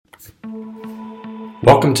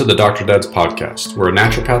Welcome to the Dr. Dad's podcast, where a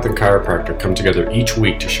naturopath and chiropractor come together each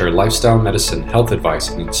week to share lifestyle medicine, health advice,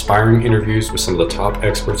 and inspiring interviews with some of the top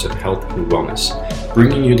experts in health and wellness,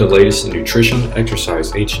 bringing you the latest in nutrition,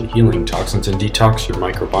 exercise, ancient healing, toxins and detox, your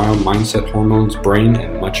microbiome, mindset, hormones, brain,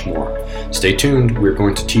 and much more. Stay tuned, we're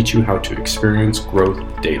going to teach you how to experience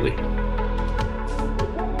growth daily.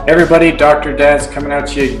 Hey everybody, Dr. Dad's coming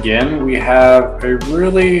at you again. We have a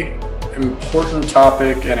really important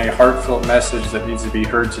topic and a heartfelt message that needs to be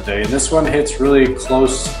heard today. And this one hits really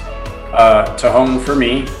close to home for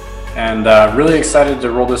me, and really excited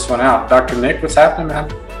to roll this one out. Dr. Nick, what's happening, man?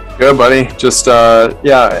 Good, buddy. Just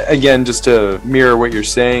again, just to mirror what you're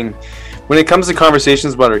saying, when it comes to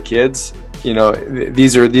conversations about our kids, you know,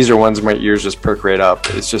 these are ones my ears just perk right up.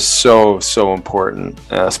 It's just so important,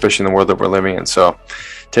 especially in the world that we're living in. So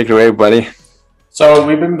take it away, buddy. So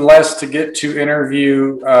we've been blessed to get to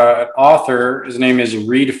interview an author. His name is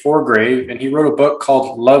Reed Forgrave, and he wrote a book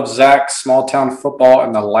called Love, Zach, Small Town Football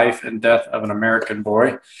and the Life and Death of an American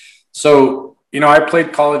Boy. So, you know, I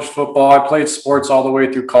played college football. I played sports all the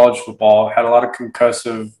way through college football, had a lot of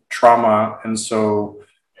concussive trauma. And so,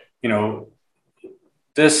 you know,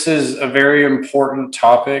 this is a very important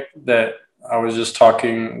topic that I was just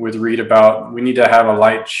talking with Reed about. We need to have a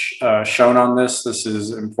light shown on this. This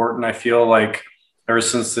is important. I feel like ever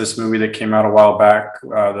since this movie that came out a while back,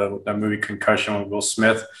 the movie Concussion with Will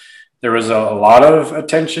Smith, there was a lot of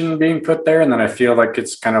attention being put there. And then I feel like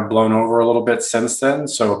it's kind of blown over a little bit since then.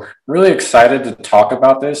 So I'm really excited to talk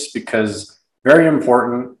about this because very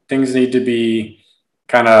important things need to be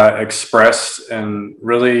kind of expressed, and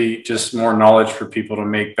really just more knowledge for people to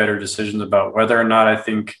make better decisions about whether or not I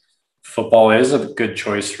think football is a good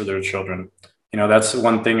choice for their children. You know, that's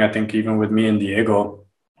one thing I think even with me and Diego,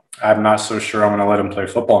 I'm not so sure I'm going to let him play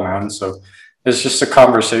football now. And so it's just a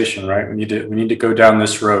conversation, right? We need to go down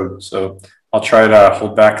this road. So I'll try to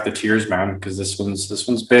hold back the tears, man, because this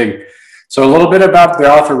one's big. So a little bit about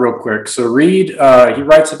the author real quick. So Reed, he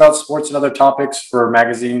writes about sports and other topics for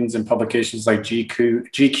magazines and publications like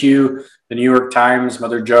GQ, the New York Times,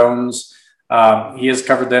 Mother Jones. He has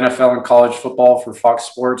covered the NFL and college football for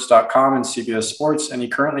FoxSports.com and CBS Sports, and he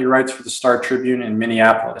currently writes for the Star Tribune in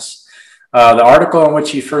Minneapolis. The article in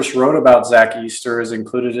which he first wrote about Zach Easter is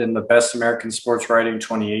included in the Best American Sports Writing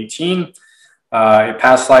 2018. A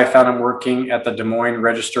past life found him working at the Des Moines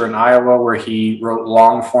Register in Iowa, where he wrote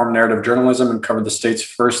long-form narrative journalism and covered the state's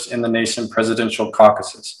first in-the-nation presidential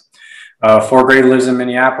caucuses. Forgrave lives in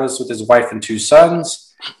Minneapolis with his wife and two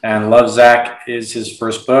sons, and Love, Zach is his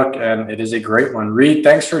first book, and it is a great one. Reed,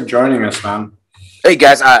 thanks for joining us, man. Hey,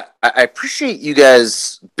 guys, I appreciate you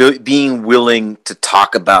guys being willing to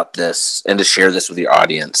talk about this and to share this with your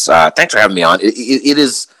audience. Thanks for having me on. It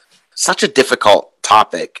is such a difficult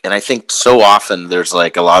topic, and I think so often there's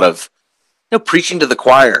like a lot of preaching to the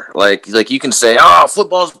choir. Like you can say, "Oh,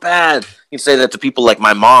 football's bad." You can say that to people like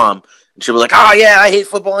my mom, and she'll be like, "Oh yeah, I hate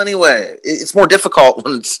football anyway." It's more difficult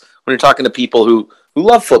when you're talking to people who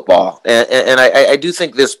love football, and I do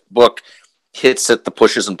think this book hits at the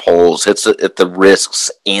pushes and pulls, hits at the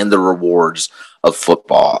risks and the rewards of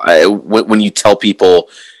football. When you tell people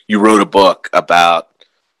you wrote a book about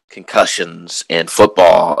concussions and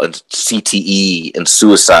football and CTE and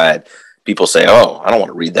suicide, people say, "Oh, I don't want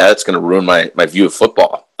to read that. It's going to ruin my view of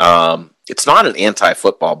football." It's not an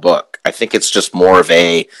anti-football book. I think it's just more of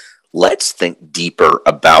a let's think deeper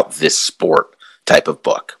about this sport type of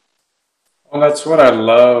book. Well, that's what I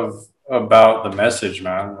love about the message,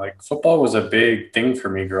 man. Like, football was a big thing for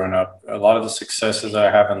me growing up. A lot of the successes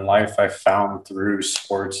I have in life I found through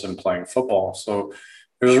sports and playing football. So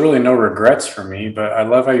there's really no regrets for me, but I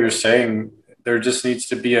love how you're saying there just needs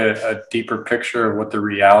to be a deeper picture of what the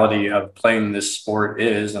reality of playing this sport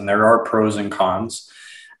is. And there are pros and cons.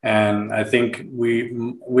 And I think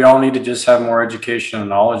we all need to just have more education and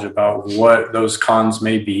knowledge about what those cons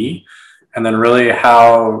may be, and then really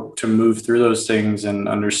how to move through those things and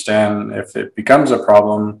understand if it becomes a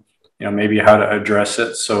problem, maybe how to address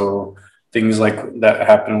it. So things like that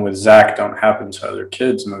happen with Zach don't happen to other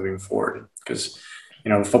kids moving forward. Because,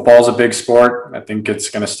 football is a big sport. I think it's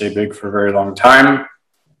going to stay big for a very long time.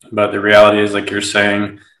 But the reality is, like you're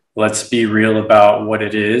saying, let's be real about what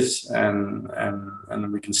it is. And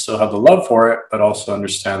we can still have the love for it, but also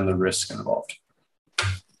understand the risk involved.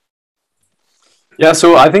 Yeah,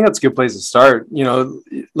 so I think that's a good place to start.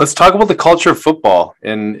 Let's talk about the culture of football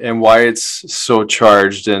and why it's so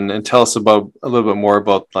charged, and tell us about a little bit more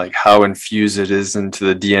about like how infused it is into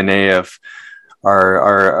the DNA of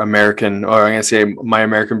our American, or I'm going to say my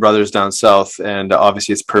American brothers down south, and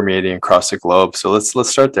obviously it's permeating across the globe. So let's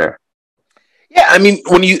start there. Yeah, I mean,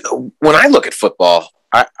 when I look at football,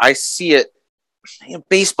 I see it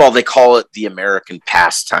baseball, they call it the American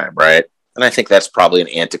pastime, right? And I think that's probably an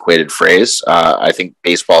antiquated phrase. I think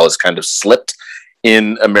baseball has kind of slipped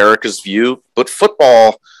in America's view, but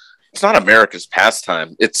football, it's not America's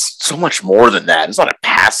pastime. It's so much more than that. It's not a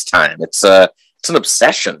pastime. It's an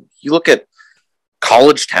obsession. You look at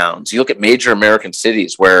college towns, you look at major American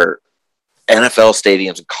cities where NFL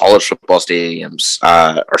stadiums and college football stadiums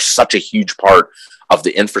are such a huge part of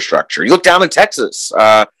the infrastructure. You look down in Texas,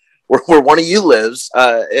 where one of you lives,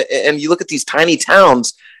 and you look at these tiny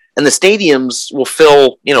towns, and the stadiums will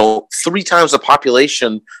fill, 3 times the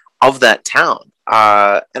population of that town.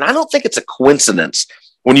 And I don't think it's a coincidence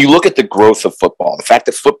when you look at the growth of football, the fact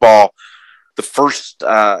that football, the first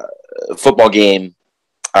football game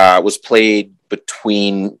was played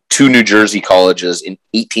between 2 New Jersey colleges in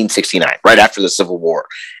 1869, right after the Civil War.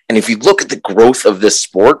 And if you look at the growth of this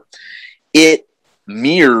sport, it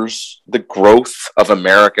mirrors the growth of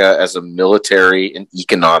America as a military and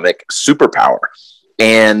economic superpower.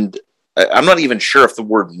 And I'm not even sure if the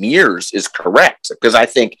word mirrors is correct, because I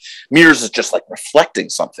think mirrors is just like reflecting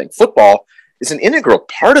something. Football is an integral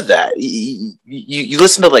part of that. You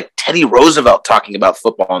listen to like Teddy Roosevelt talking about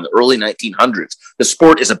football in the early 1900s. The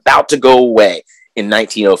sport is about to go away in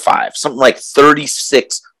 1905. Something like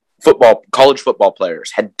 36 college football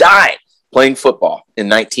players had died playing football in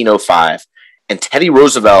 1905. And Teddy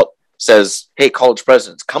Roosevelt says, hey, college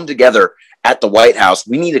presidents, come together at the White House.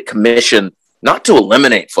 We need a commission not to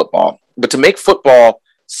eliminate football, but to make football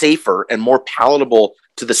safer and more palatable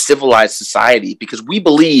to the civilized society, because we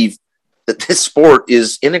believe that this sport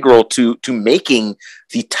is integral to making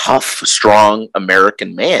the tough, strong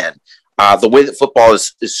American man. The way that football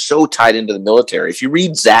is so tied into the military. If you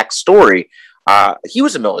read Zach's story, he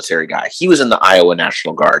was a military guy. He was in the Iowa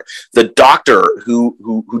National Guard. The doctor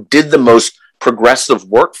who did the most progressive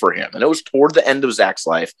work for him, and it was toward the end of Zach's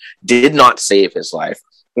life, did not save his life.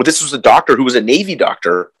 Well, this was a doctor who was a Navy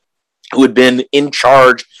doctor who had been in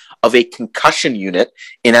charge of a concussion unit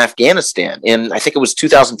in Afghanistan in, I think it was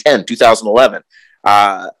 2010, 2011.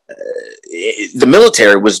 The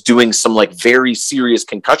military was doing some like very serious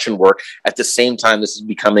concussion work at the same time this is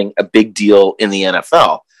becoming a big deal in the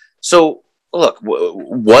NFL. So look,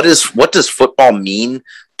 what does football mean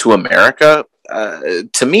to America?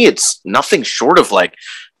 To me, it's nothing short of like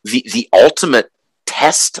the ultimate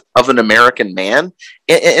test of an American man,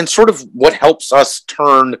 and sort of what helps us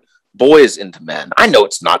turn boys into men. I know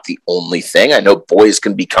it's not the only thing. I know boys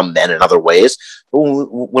can become men in other ways. But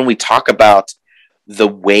when we talk about the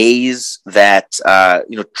ways that,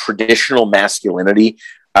 traditional masculinity,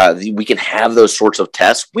 we can have those sorts of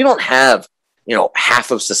tests. We don't have,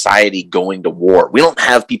 half of society going to war. We don't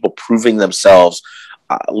have people proving themselves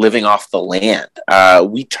living off the land.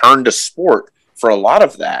 We turn to sport for a lot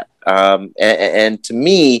of that. And to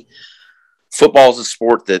me, football is a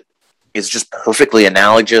sport that is just perfectly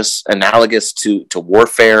analogous to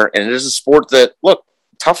warfare. And it is a sport that, look,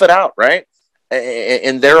 tough it out, right?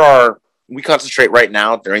 And we concentrate right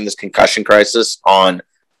now during this concussion crisis on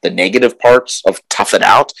the negative parts of tough it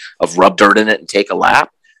out, of rub dirt in it and take a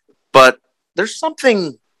lap. But there's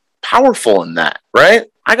something powerful in that, right?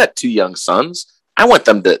 I got 2 young sons. I want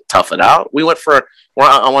them to tough it out. We're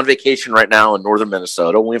on vacation right now in northern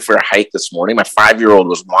Minnesota. We went for a hike this morning. My 5-year-old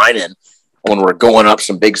was whining when we're going up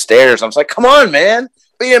some big stairs. I was like, come on, man,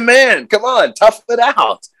 be a man. Come on, tough it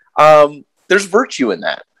out. There's virtue in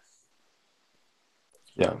that.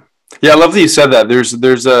 Yeah. Yeah, I love that you said that.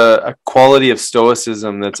 There's a quality of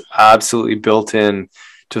stoicism that's absolutely built in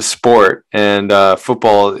to sport, and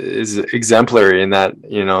football is exemplary in that,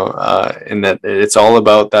 in that it's all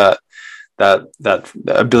about that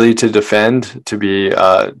ability to defend, to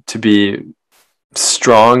be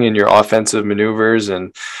strong in your offensive maneuvers,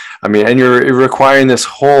 and you're requiring this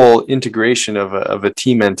whole integration of a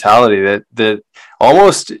team mentality that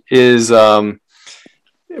almost is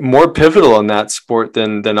more pivotal in that sport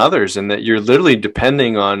than others, and that you're literally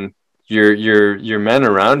depending on your men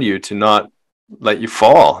around you to not let you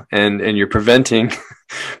fall, and you're preventing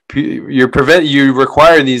you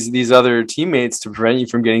require these other teammates to prevent you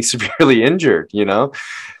from getting severely injured.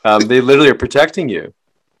 They literally are protecting you.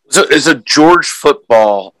 So George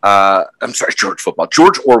Orwell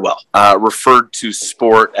referred to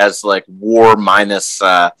sport as like war minus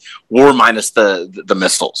the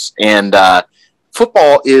missiles, and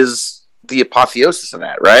football is the apotheosis of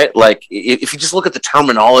that, right? Like if you just look at the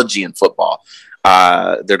terminology in football,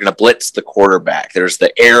 they're going to blitz the quarterback. There's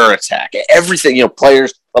the air attack. Everything,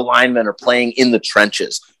 players, the linemen are playing in the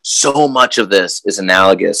trenches. So much of this is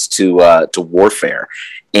analogous to warfare.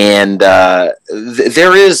 And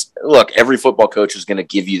there is, look, every football coach is going to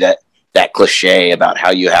give you that that cliche about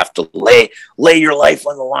how you have to lay your life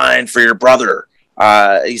on the line for your brother.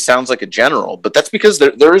 He sounds like a general, but that's because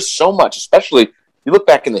there is so much, especially you look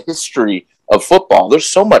back in the history of football, there's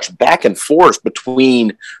so much back and forth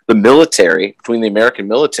between the military, between the American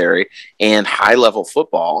military and high level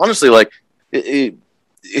football. Honestly, like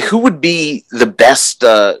who would be the best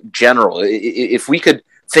general? If we could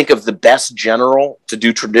think of the best general to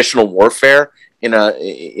do traditional warfare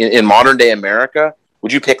in modern day America,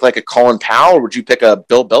 would you pick like a Colin Powell or would you pick a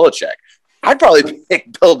Bill Belichick? I'd probably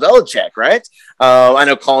pick Bill Belichick, right? I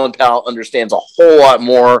know Colin Powell understands a whole lot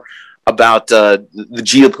more about the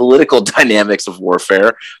geopolitical dynamics of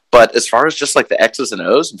warfare, but as far as just like the X's and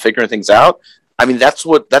O's and figuring things out, I mean, that's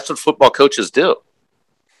what football coaches do.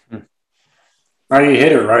 Oh, you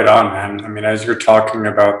hit it right on, man. I mean, as you're talking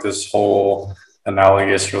about this whole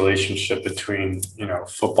analogous relationship between,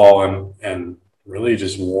 football and really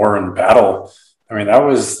just war and battle. I mean, that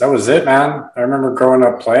was it, man. I remember growing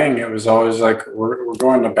up playing. It was always like, we're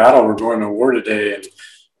going to battle. We're going to war today.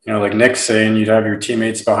 And, like Nick's saying, you'd have your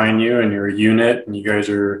teammates behind you and you're a unit and you guys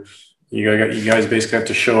basically have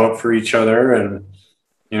to show up for each other. And,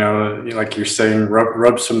 like you're saying,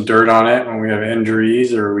 rub some dirt on it when we have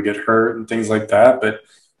injuries or we get hurt and things like that. But,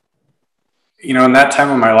 in that time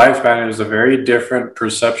of my life, man, it was a very different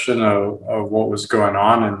perception of what was going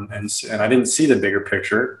on. And I didn't see the bigger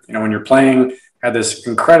picture. When you're playing, had this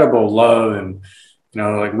incredible love and,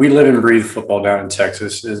 like we live and breathe football down in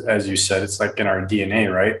Texas, as you said, it's like in our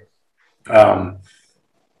DNA, right?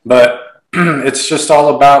 But it's just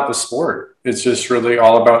all about the sport. It's just really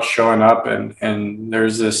all about showing up and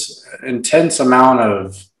there's this intense amount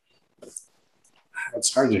of,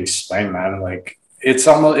 it's hard to explain, man. Like it's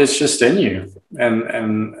just in you.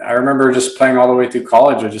 And I remember just playing all the way through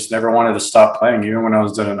college. I just never wanted to stop playing, even when I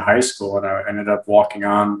was done in high school. And I ended up walking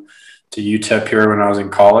on to UTEP here when I was in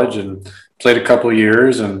college and played a couple of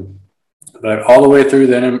years. But all the way through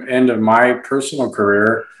the end of my personal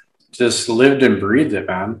career, just lived and breathed it,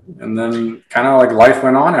 man. And then kind of like life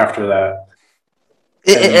went on after that.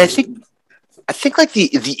 And I think like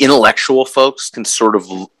the intellectual folks can sort of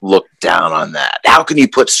look down on that. How can you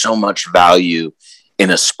put so much value in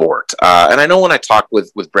a sport? And I know when I talked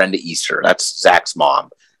with Brenda Easter, that's Zach's mom,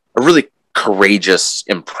 a really courageous,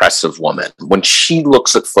 impressive woman. When she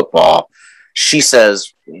looks at football, she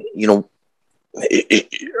says,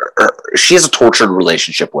 she has a tortured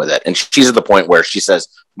relationship with it. And she's at the point where she says,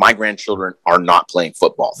 my grandchildren are not playing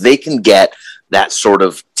football. They can get that sort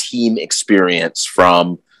of team experience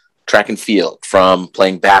from track and field, from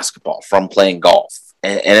playing basketball, from playing golf.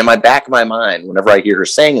 And in my back of my mind, whenever I hear her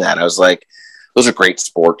saying that, I was like, those are great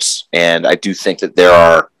sports. And I do think that there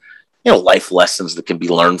are, life lessons that can be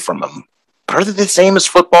learned from them. But are they the same as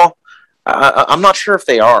football? I'm not sure if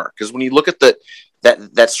they are, because when you look at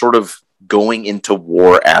that sort of going into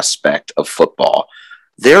war aspect of football,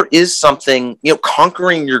 there is something,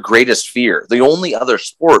 conquering your greatest fear. The only other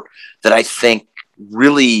sport that I think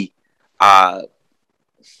really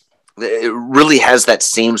it really has that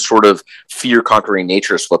same sort of fear-conquering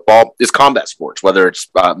nature as football is combat sports, whether it's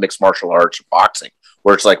mixed martial arts or boxing,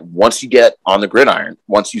 where it's like once you get on the gridiron,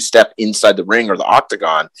 once you step inside the ring or the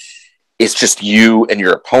octagon, it's just you and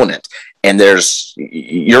your opponent. And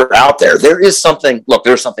you're out there. There's something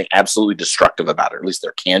absolutely destructive about it, or at least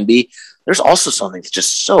there can be. There's also something that's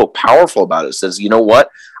just so powerful about it. It says, you know what?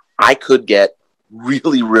 I could get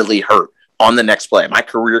really, really hurt on the next play. My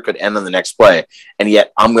career could end on the next play, and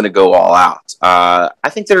yet I'm going to go all out. I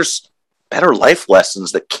think there's better life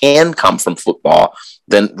lessons that can come from football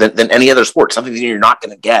than any other sport, something that you're not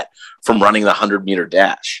going to get from running the 100-meter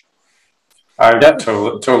dash. I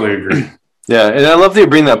totally agree. Yeah, and I love that you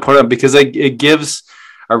bring that point up because it gives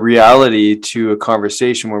a reality to a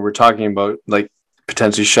conversation where we're talking about like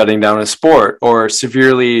potentially shutting down a sport or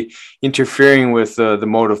severely interfering with the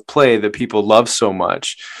mode of play that people love so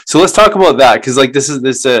much. So let's talk about that because like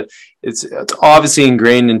it's obviously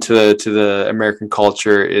ingrained into the American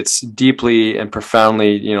culture. It's deeply and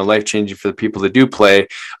profoundly, life-changing for the people that do play,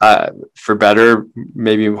 for better,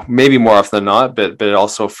 maybe more often than not, but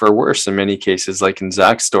also for worse in many cases, like in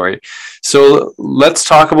Zach's story. So let's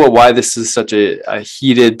talk about why this is such a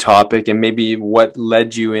heated topic and maybe what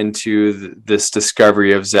led you into this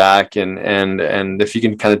discovery of Zach and if you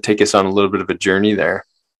can kind of take us on a little bit of a journey there.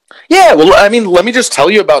 Yeah, well, I mean, let me just tell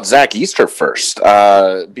you about Zach Easter first,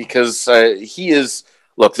 because he is,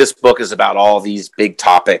 look, this book is about all these big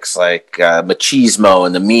topics like machismo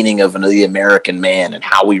and the meaning of the American man and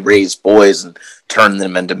how we raise boys and turn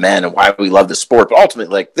them into men and why we love the sport. But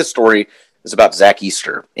ultimately, like, this story is about Zach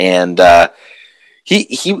Easter. And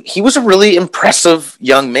he was a really impressive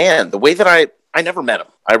young man. The way that I never met him.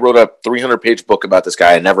 I wrote a 300-page book about this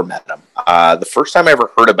guy. I never met him. The first time I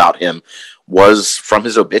ever heard about him was from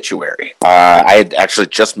his obituary. I had actually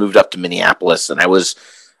just moved up to Minneapolis, and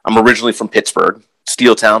I'm originally from Pittsburgh,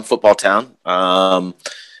 steel town, football town.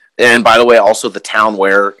 And by the way, also the town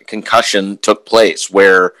where Concussion took place,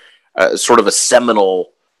 where sort of a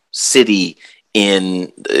seminal city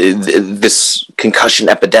in this concussion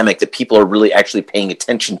epidemic that people are really actually paying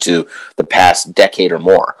attention to the past decade or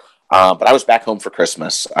more. But I was back home for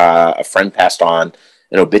Christmas. A friend passed on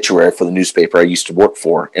an obituary for the newspaper I used to work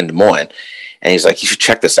for in Des Moines, and he's like, "You should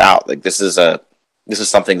check this out. Like, this is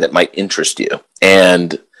something that might interest you."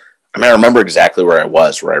 And I mean, I remember exactly where I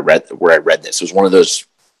was, where I read this. It was one of those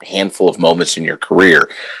handful of moments in your career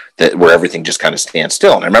where everything just kind of stands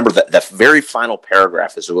still. And I remember that very final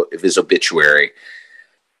paragraph of his obituary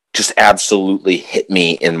just absolutely hit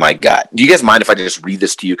me in my gut. Do you guys mind if I just read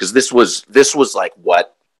this to you? Because this was like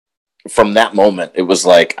what, from that moment, it was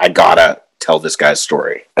like, I gotta tell this guy's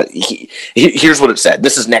story. Here's what it said.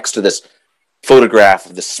 This is next to this photograph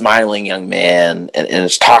of the smiling young man, and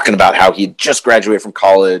it's talking about how he just graduated from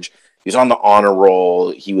college. He was on the honor roll.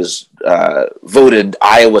 He was voted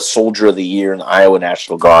Iowa Soldier of the Year in the Iowa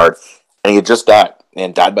National Guard, and he had just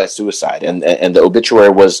died by suicide. And the obituary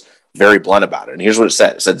was very blunt about it. And here's what it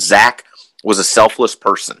said. It said, Zach was a selfless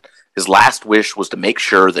person. His last wish was to make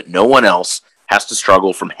sure that no one else has to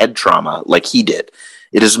struggle from head trauma like he did.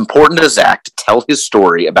 It is important to Zach to tell his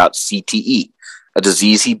story about CTE, a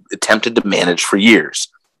disease he attempted to manage for years.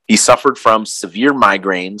 He suffered from severe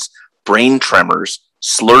migraines, brain tremors,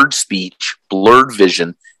 slurred speech, blurred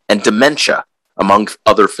vision, and dementia, among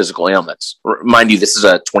other physical ailments. Mind you, this is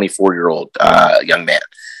a 24-year-old young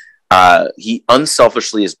man. He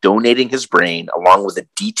unselfishly is donating his brain along with a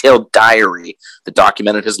detailed diary that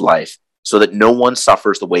documented his life so that no one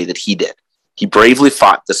suffers the way that he did. He bravely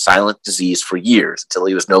fought the silent disease for years until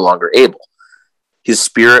he was no longer able. His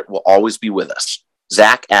spirit will always be with us.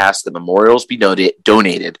 Zach asked that memorials be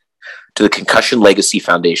donated to the Concussion Legacy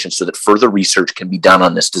Foundation so that further research can be done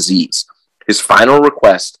on this disease. His final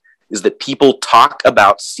request is that people talk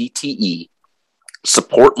about CTE,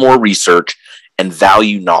 support more research, and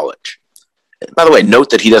value knowledge. And by the way, note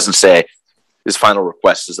that he doesn't say his final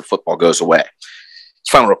request is that football goes away. His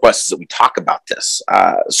final request is that we talk about this.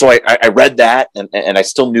 So I read that, and I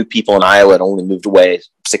still knew people in Iowa had only moved away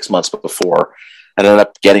 6 months before. I ended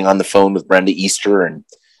up getting on the phone with Brenda Easter, and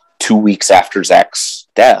 2 weeks after Zach's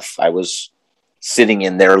death, I was sitting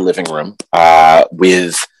in their living room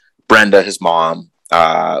with Brenda, his mom,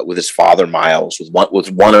 with his father, Miles,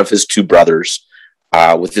 with one of his two brothers,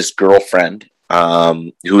 with his girlfriend,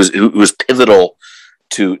 who was pivotal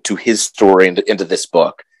to his story into this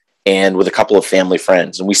book, and with a couple of family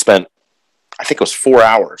friends. And we spent, I think it was 4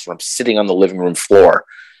 hours, where I'm sitting on the living room floor,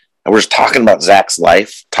 and we're just talking about Zach's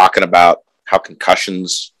life, talking about how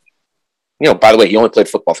concussions, by the way, he only played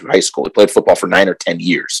football through high school. He played football for 9 or 10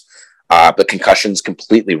 years, but concussions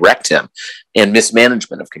completely wrecked him, and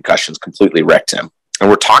mismanagement of concussions completely wrecked him.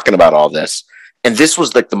 And we're talking about all this, and this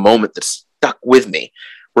was like the moment that stuck with me.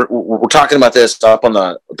 We're talking about this up on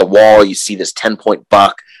the wall. You see this 10-point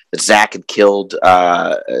buck that Zach had killed,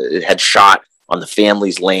 had shot on the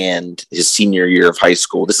family's land his senior year of high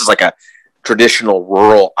school. This is like a traditional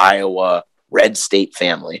rural Iowa red state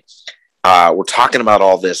family. We're talking about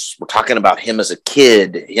all this. We're talking about him as a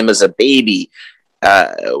kid, him as a baby,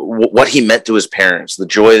 what he meant to his parents, the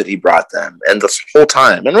joy that he brought them. And this whole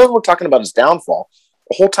time, and when we're talking about his downfall,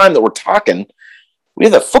 the whole time that we're talking, we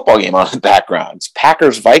have the football game on in the background. It's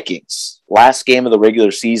Packers-Vikings, last game of the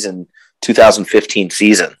regular season, 2015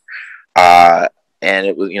 season. And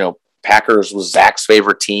it was, Packers was Zach's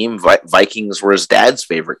favorite team. Vikings were his dad's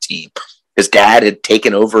favorite team. His dad had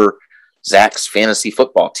taken over Zach's fantasy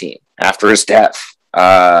football team after his death.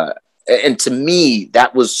 And to me,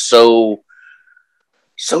 that was so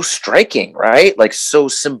striking, right? Like, so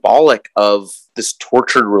symbolic of this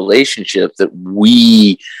tortured relationship that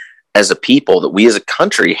we as a people, that we as a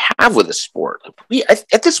country have with the sport.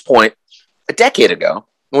 At this point, a decade ago,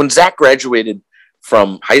 when Zach graduated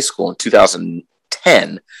from high school in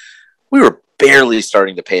 2010, we were barely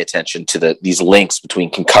starting to pay attention to these links between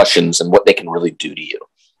concussions and what they can really do to you.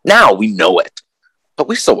 Now we know it, but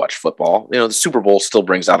we still watch football. The Super Bowl still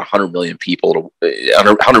brings out 100 million people,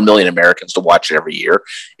 100 million Americans to watch it every year.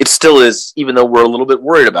 It still is, even though we're a little bit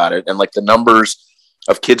worried about it. And like, the numbers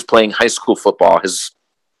of kids playing high school football has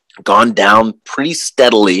gone down pretty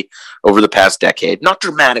steadily over the past decade, not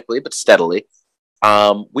dramatically, but steadily.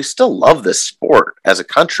 We still love this sport as a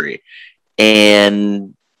country, but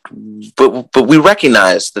we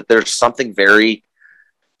recognize that there's something very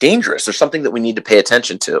dangerous. There's something that we need to pay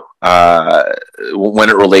attention to when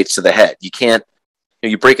it relates to the head. You can't,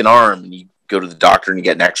 you break an arm and you go to the doctor and you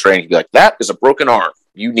get an x-ray and you be like, that is a broken arm.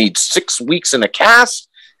 You need 6 weeks in a cast,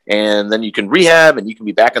 and then you can rehab and you can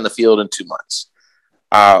be back on the field in 2 months.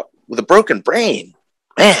 With a broken brain,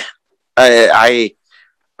 man, I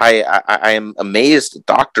am amazed at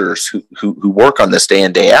doctors who work on this day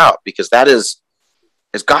in, day out, because that has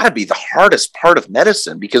got to be the hardest part of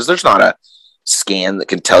medicine, because there's not a scan that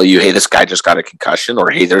can tell you, hey, this guy just got a concussion,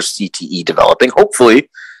 or hey, there's CTE developing. Hopefully,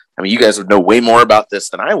 I mean, you guys would know way more about this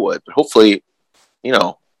than I would, but hopefully,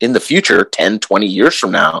 in the future, 10, 20 years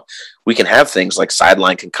from now, we can have things like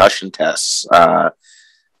sideline concussion tests,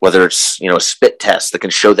 whether it's, a spit test that can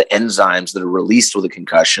show the enzymes that are released with a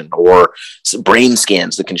concussion, or brain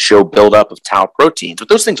scans that can show buildup of tau proteins. But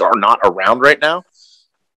those things are not around right now.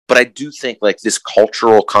 But I do think like this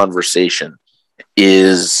cultural conversation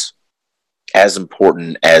is as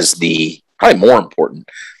important as probably more important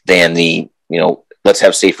than let's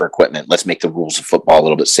have safer equipment. Let's make the rules of football a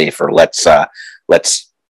little bit safer. Let's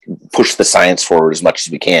push the science forward as much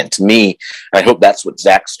as we can. To me, I hope that's what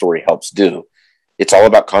Zach's story helps do. It's all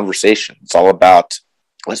about conversation. It's all about,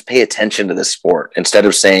 let's pay attention to this sport. Instead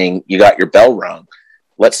of saying you got your bell rung,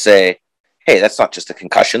 let's say, hey, that's not just a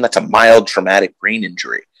concussion. That's a mild traumatic brain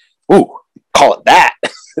injury. Ooh, call it that.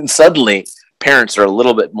 And suddenly parents are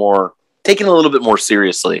taken a little bit more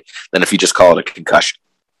seriously than if you just call it a concussion.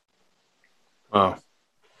 Wow.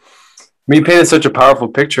 You painted such a powerful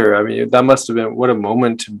picture. I mean, that must have been what a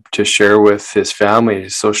moment to share with his family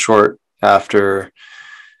so short after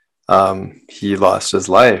he lost his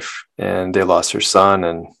life, and they lost their son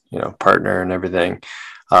and partner and everything.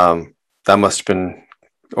 That must have been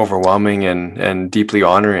overwhelming and deeply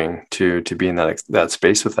honoring to be in that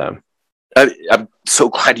space with them. I'm so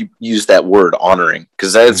glad you used that word, honoring,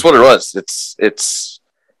 because that's what it was. It's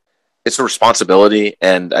a responsibility,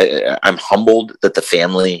 and I'm humbled that the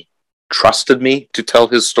family trusted me to tell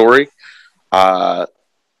his story. And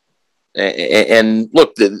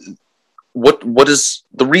look, what is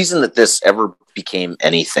the reason that this ever became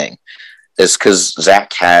anything is because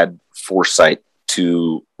Zach had foresight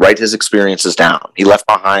to write his experiences down. He left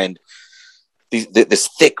behind this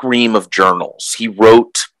thick ream of journals. He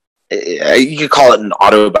wrote, you could call it an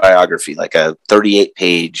autobiography, like a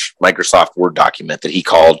 38-page Microsoft Word document that he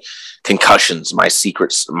called Concussions, My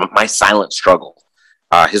Secrets, My Silent Struggle.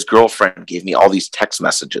 His girlfriend gave me all these text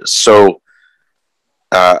messages. So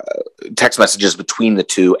text messages between the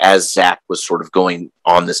two as Zach was sort of going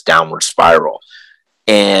on this downward spiral.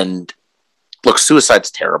 And look,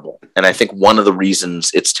 suicide's terrible. And I think one of the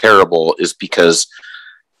reasons it's terrible is because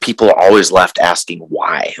people are always left asking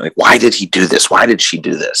why. Like, why did he do this? Why did she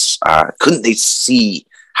do this? Couldn't they see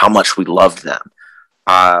how much we loved them?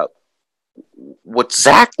 What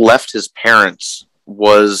Zach left his parents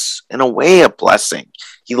was, in a way, a blessing.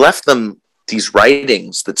 He left them these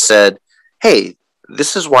writings that said, hey,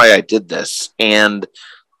 this is why I did this, and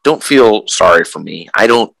don't feel sorry for me. I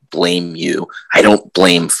don't blame you. I don't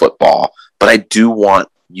blame football, but I do want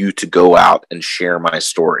you to go out and share my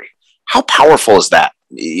story. How powerful is that?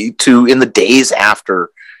 To, in the days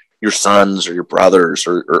after your son's or your brother's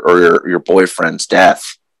or your boyfriend's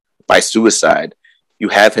death by suicide, you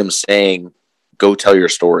have him saying, go tell your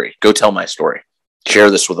story. Go tell my story. Share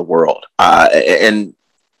this with the world. And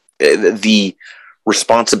the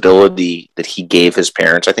responsibility that he gave his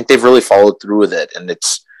parents, I think they've really followed through with it. And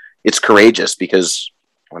it's courageous, because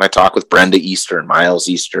when I talk with Brenda Easter and Miles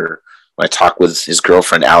Easter, when I talk with his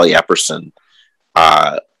girlfriend, Allie Epperson,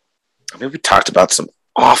 we talked about some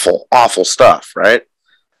awful, awful stuff, right?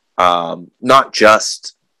 Not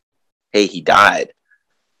just, hey, he died,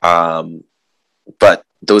 but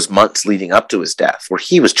those months leading up to his death, where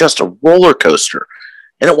he was just a roller coaster.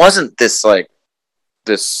 And it wasn't this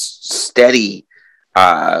steady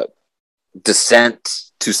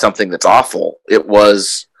descent to something that's awful. It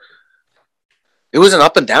was an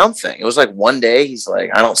up and down thing. It was like one day he's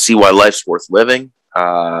like, I don't see why life's worth living.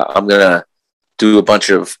 I'm going to do a bunch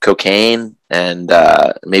of cocaine and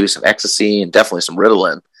maybe some ecstasy and definitely some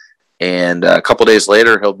Ritalin. And a couple days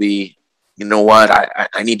later, he'll be, you know what?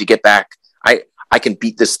 I need to get back. I can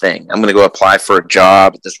beat this thing. I'm going to go apply for a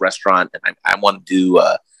job at this restaurant. And I want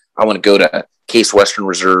to go to Case Western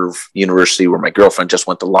Reserve University, where my girlfriend just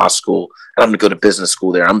went to law school. And I'm going to go to business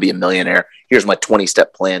school there. I'm going to be a millionaire. Here's my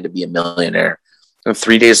 20-step plan to be a millionaire. And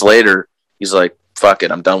 3 days later, he's like, fuck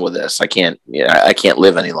it. I'm done with this. I can't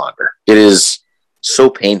live any longer. It is so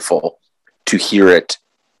painful to hear it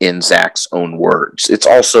in Zach's own words. It's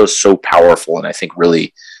also so powerful, and I think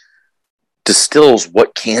really distills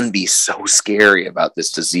what can be so scary about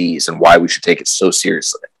this disease and why we should take it so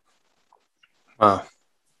seriously. Wow.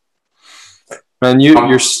 Man,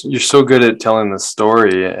 you're so good at telling the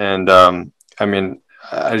story, and I mean,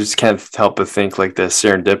 I just can't help but think like the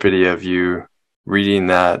serendipity of you reading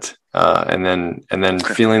that, and then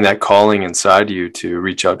feeling that calling inside you to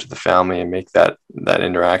reach out to the family and make that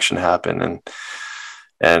interaction happen,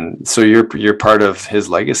 and so you're part of his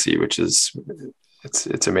legacy, which is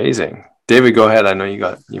it's amazing. David, go ahead. I know you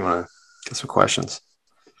want to get some questions.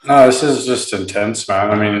 No, this is just intense, man.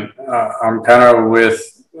 I mean, I'm kind of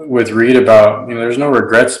with Reed about, there's no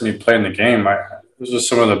regrets in me playing the game. Those are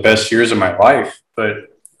some of the best years of my life,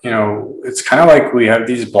 but it's kind of like we have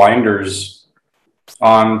these blinders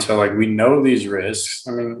on to, like, we know these risks.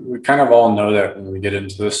 I mean, we kind of all know that when we get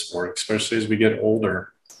into this sport, especially as we get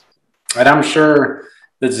older. And I'm sure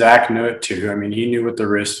that Zach knew it too. I mean, he knew what the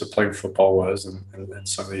risks of playing football was and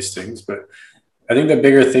some of these things. But I think the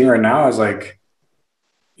bigger thing right now is, like,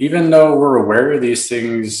 even though we're aware of these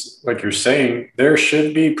things, like you're saying, there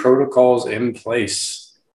should be protocols in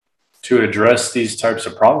place to address these types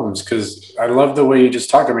of problems. Because I love the way you just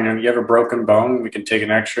talked. I mean, you have a broken bone, we can take an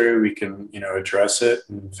X-ray, we can, address it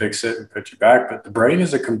and fix it and put you back. But the brain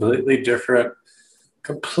is a completely different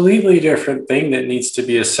thing that needs to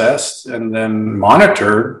be assessed and then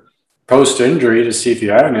monitored post-injury to see if you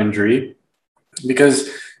had an injury. Because,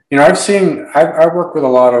 I work with a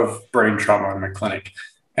lot of brain trauma in my clinic.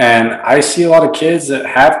 And I see a lot of kids that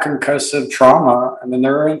have concussive trauma, and then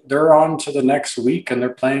they're on to the next week and they're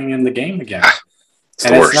playing in the game again.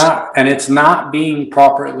 It's not being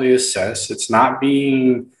properly assessed. It's not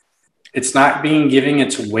being giving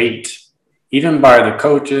its weight, even by the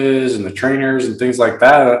coaches and the trainers and things like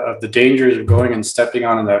that, of the dangers of going and stepping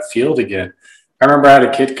onto that field again. I remember I had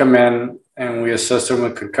a kid come in and we assessed him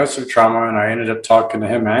with concussive trauma, and I ended up talking to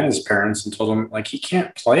him and his parents and told him, like, he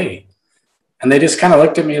can't play. And they just kind of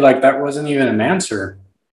looked at me like that wasn't even an answer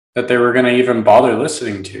that they were going to even bother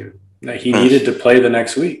listening to, that he needed to play the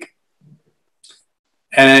next week.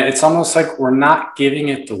 And it's almost like we're not giving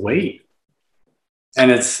it the weight.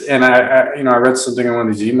 And I read something in one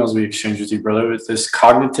of these emails we exchanged with you, brother, with this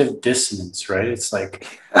cognitive dissonance, right? It's like,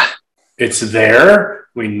 it's there,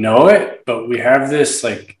 we know it, but we have this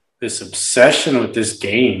obsession with this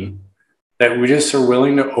game that we just are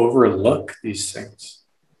willing to overlook these things.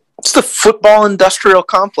 It's the football industrial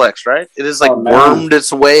complex, right? It is like wormed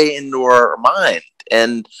its way into our mind.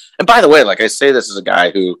 And by the way, like, I say this as a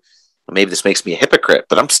guy who, maybe this makes me a hypocrite,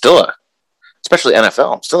 but I'm still especially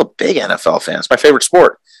NFL, I'm still a big NFL fan. It's my favorite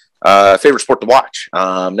sport. Favorite sport to watch.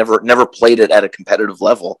 Never played it at a competitive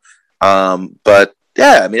level. But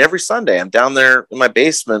yeah, I mean, every Sunday I'm down there in my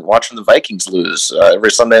basement watching the Vikings lose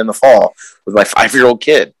every Sunday in the fall with my 5-year-old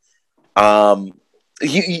kid.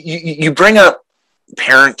 You bring up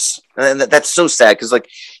parents, and that's so sad, because, like,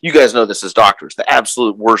 you guys know this as doctors, the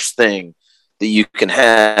absolute worst thing that you can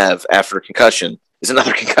have after a concussion is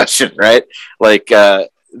another concussion, right? Like,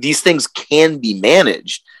 these things can be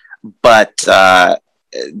managed, but and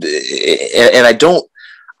I don't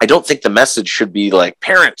think the message should be like,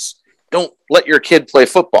 parents, don't let your kid play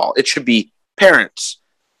football. It should be, parents,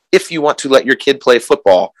 if you want to let your kid play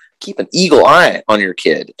football, keep an eagle eye on your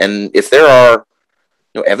kid, and if there are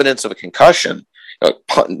evidence of a concussion,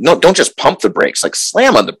 don't just pump the brakes, like,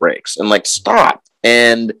 slam on the brakes and, like, stop.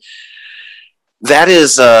 And that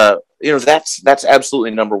is, that's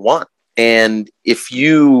absolutely number one. And if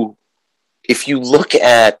you look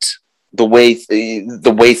at the way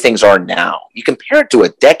things are now, you compare it to a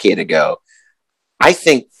decade ago,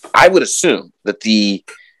 I would assume that the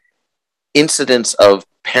incidence of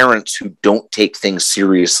parents who don't take things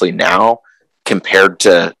seriously now compared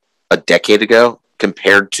to a decade ago,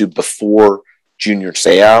 compared to before Junior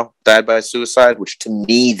Seau died by suicide, which to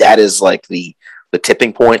me, that is like the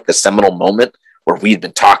tipping point, the seminal moment where we had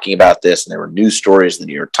been talking about this, and there were news stories in the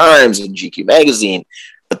New York Times and GQ magazine,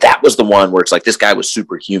 but that was the one where it's like, this guy was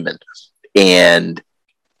superhuman. And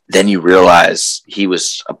then you realize he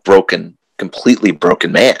was a completely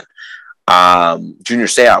broken man. Junior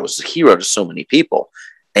Seau was a hero to so many people.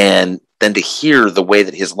 And then to hear the way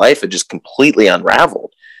that his life had just completely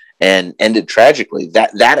unraveled and ended tragically,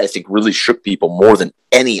 that I think really shook people more than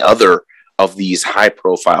any other of these high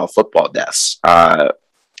profile football deaths.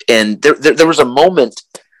 And there was a moment,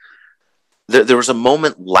 there was a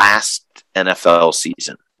moment last NFL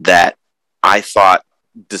season that I thought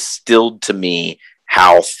distilled to me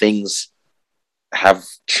how things have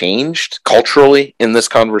changed culturally in this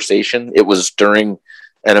conversation. It was during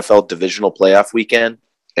NFL divisional playoff weekend,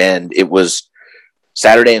 and it was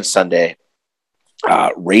Saturday and Sunday.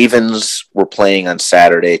 Ravens were playing on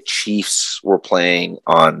Saturday. Chiefs were playing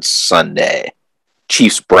on Sunday.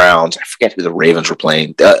 Chiefs, Browns. I forget who the Ravens were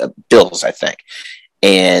playing. Bills, I think.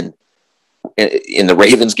 And in the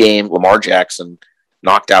Ravens game, Lamar Jackson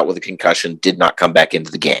knocked out with a concussion, did not come back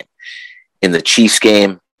into the game. In the Chiefs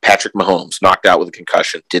game, Patrick Mahomes knocked out with a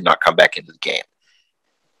concussion, did not come back into the game.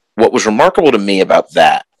 What was remarkable to me about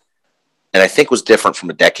that, and I think was different from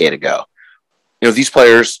a decade ago, these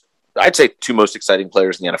players, I'd say two most exciting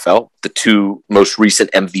players in the NFL, the two most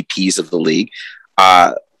recent MVPs of the league,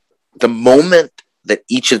 the moment that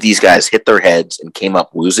each of these guys hit their heads and came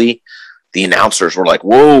up woozy, the announcers were like,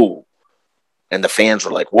 whoa. And the fans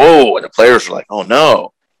were like, whoa. And the players were like, oh,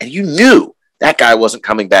 no. And you knew that guy wasn't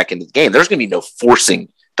coming back into the game. There's going to be no forcing.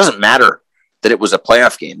 It doesn't matter that it was a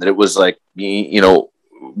playoff game, that it was like,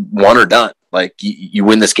 one or done. Like, you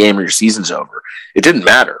win this game or your season's over. It didn't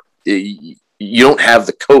matter. You don't have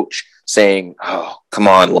the coach saying, oh, come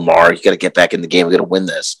on, Lamar, you got to get back in the game. We got to win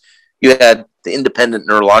this. You had the independent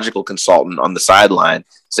neurological consultant on the sideline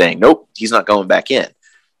saying, nope, he's not going back in.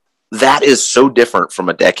 That is so different from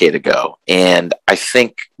a decade ago. And I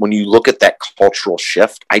think when you look at that cultural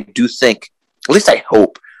shift, I do think, at least I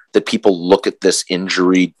hope, that people look at this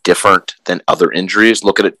injury different than other injuries,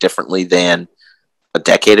 look at it differently than a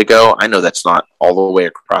decade ago. I know that's not all the way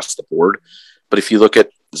across the board. But if you look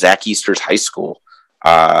at Zach Easter's high school,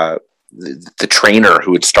 the trainer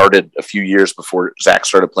who had started a few years before Zach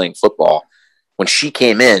started playing football, when she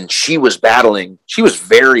came in, she was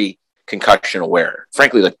very concussion aware.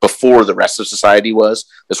 Frankly, like before the rest of society was,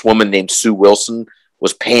 this woman named Sue Wilson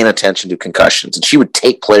was paying attention to concussions, and she would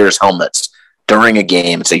take players' helmets during a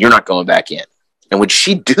game and say, you're not going back in. And when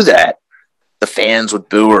she'd do that, the fans would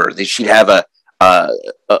boo her. She'd have a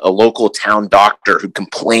local town doctor who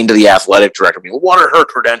complained to the athletic director, what are her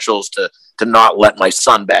credentials to not let my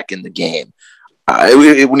son back in the game?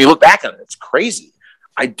 When you look back on it, it's crazy.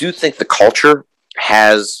 I do think the culture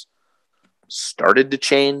has started to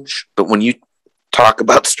change, but when you talk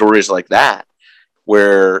about stories like that,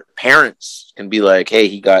 where parents can be like, hey,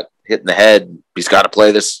 he got hit in the head, he's got to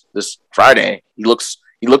play this Friday, he looks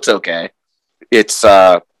okay. It's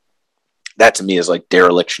that to me is like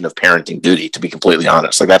dereliction of parenting duty, to be completely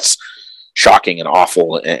honest. Like, that's shocking and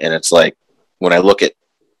awful. And it's like, when I look at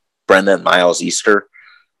Brenda and Miles Easter,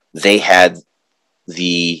 they had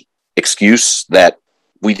the excuse that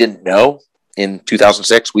we didn't know in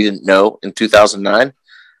 2006. We didn't know in 2009.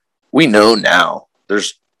 We know now.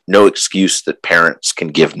 There's no excuse that parents can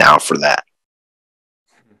give now for that.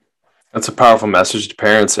 That's a powerful message to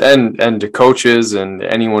parents and to coaches and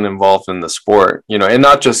anyone involved in the sport, and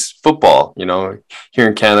not just football. Here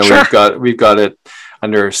in Canada, sure, we've got it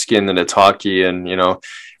under our skin that it's hockey and,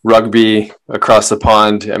 rugby across the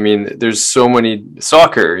pond. I mean, there's so many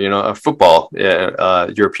soccer, football,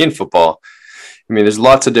 European football. I mean, there's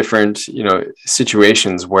lots of different,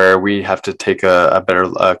 situations where we have to take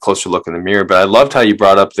a closer look in the mirror. But I loved how you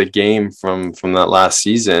brought up the game from that last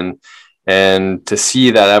season, and to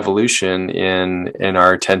see that evolution in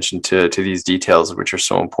our attention to these details, which are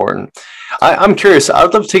so important. I'm curious. I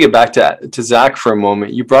would love to take it back to Zach for a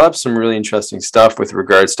moment. You brought up some really interesting stuff with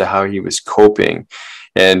regards to how he was coping.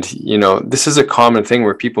 And, this is a common thing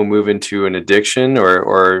where people move into an addiction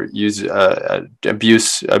or use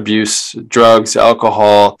abuse, drugs,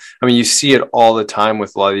 alcohol. I mean, you see it all the time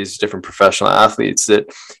with a lot of these different professional athletes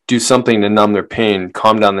that do something to numb their pain,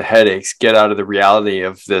 calm down the headaches, get out of the reality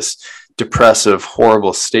of this depressive,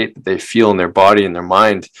 horrible state that they feel in their body and their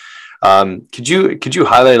mind. Could you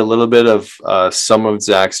highlight a little bit of some of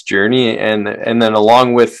Zach's journey, and then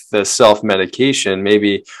along with the self-medication,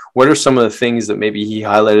 maybe what are some of the things that maybe he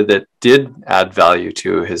highlighted that did add value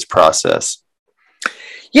to his process?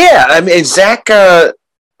 Yeah, I mean, Zach,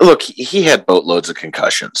 look, he had boatloads of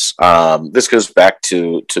concussions. This goes back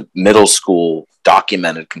to middle school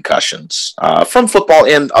documented concussions from football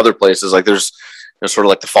and other places. Like there's sort of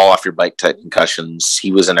like the fall off your bike type concussions.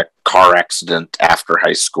 He was in a car accident after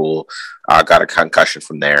high school, got a concussion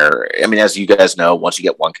from there. I mean, as you guys know, once you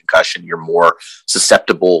get one concussion, you're more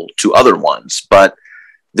susceptible to other ones. But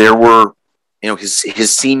there were,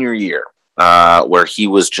 his senior year where he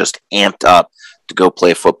was just amped up to go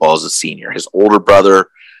play football as a senior. His older brother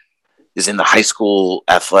is in the high school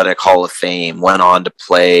athletic hall of fame, went on to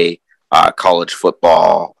play college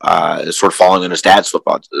football, sort of following in his dad's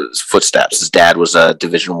footsteps. His dad was a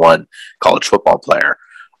Division I college football player.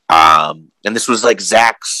 And this was like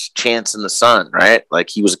Zach's chance in the sun, right? Like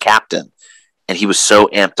he was a captain and he was so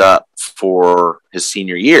amped up for his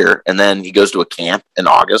senior year. And then he goes to a camp in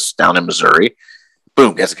August down in Missouri,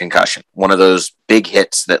 boom, gets a concussion. One of those big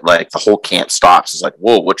hits that like the whole camp stops. It's like,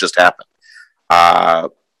 whoa, what just happened?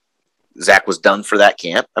 Zach was done for that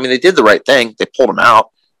camp. I mean, they did the right thing. They pulled him out.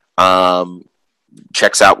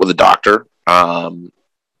 Checks out with a doctor.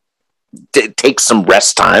 Takes some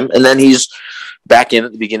rest time, and then he's back in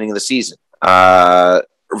at the beginning of the season.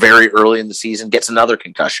 Very early in the season, gets another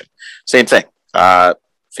concussion. Same thing.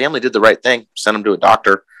 Family did the right thing. Sent him to a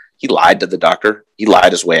doctor. He lied to the doctor. He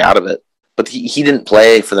lied his way out of it. But he didn't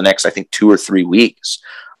play for the next, I think, 2 or 3 weeks.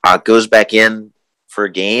 Goes back in for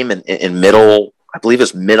a game in middle, I believe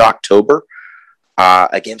it's mid-October,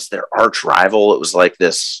 against their arch rival. It was like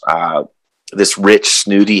this rich,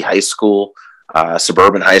 snooty high school,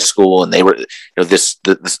 suburban high school, and they were,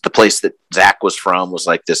 the place that Zach was from was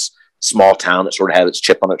like this small town that sort of had its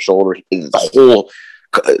chip on its shoulder. The whole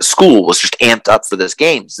school was just amped up for this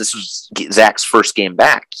game. This was Zach's first game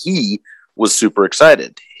back. He was super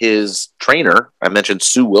excited. His trainer, I mentioned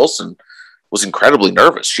Sue Wilson, was incredibly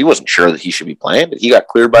nervous. She wasn't sure that he should be playing, but he got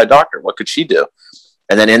cleared by a doctor. What could she do?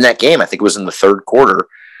 And then in that game, I think it was in the third quarter,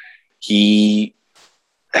 he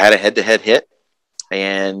had a head-to-head hit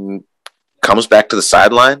and comes back to the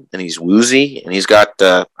sideline, and he's woozy, and he's got,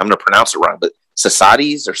 I'm going to pronounce it wrong, but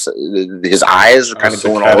Sasadis, or his eyes are kind of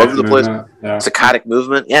going all over the place. Yeah. Saccadic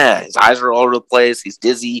movement. Yeah, his eyes are all over the place. He's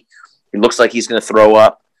dizzy. He looks like he's going to throw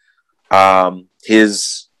up.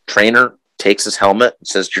 His trainer takes his helmet and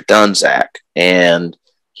says, "You're done, Zach." And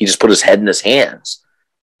he just put his head in his hands.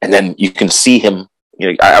 And then you can see him.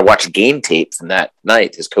 I watched game tape from that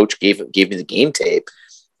night. His coach gave me the game tape.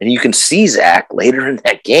 And you can see Zach later in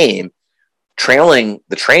that game trailing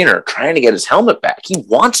the trainer, trying to get his helmet back. He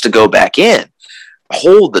wants to go back in. The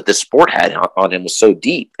hold that this sport had on him was so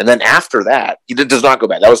deep. And then after that, he does not go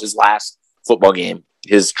back. That was his last football game.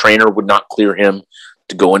 His trainer would not clear him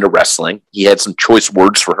to go into wrestling. He had some choice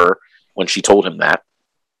words for her when she told him that.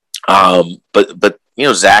 But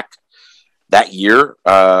Zach, that year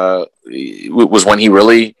was when he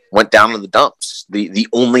really went down in the dumps. The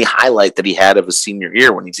only highlight that he had of his senior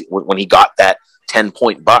year when he got that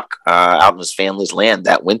 10-point buck out in his family's land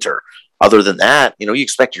that winter. Other than that, you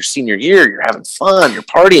expect your senior year, you're having fun, you're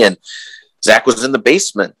partying. Zach was in the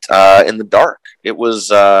basement in the dark. It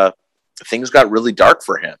was things got really dark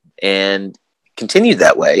for him and continued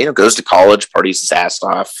that way. Goes to college, parties his ass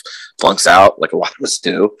off, flunks out like a lot of us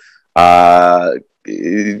do.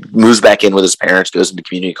 Moves back in with his parents, goes into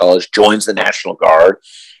community college, joins the National Guard.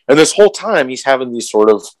 And this whole time he's having these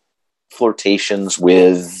sort of flirtations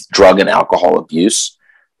with drug and alcohol abuse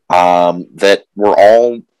that were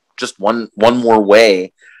all just one more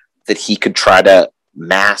way that he could try to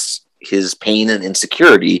mask his pain and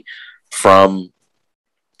insecurity from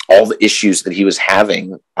all the issues that he was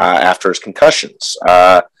having after his concussions.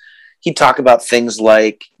 He'd talk about things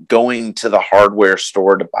like going to the hardware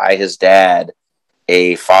store to buy his dad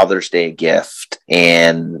a Father's Day gift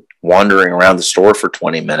and wandering around the store for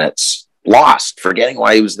 20 minutes, lost, forgetting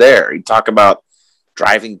why he was there. He'd talk about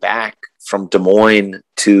driving back from Des Moines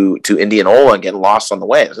to Indianola and getting lost on the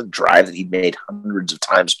way. It was a drive that he'd made hundreds of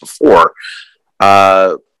times before.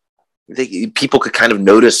 People could kind of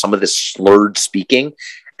notice some of this slurred speaking.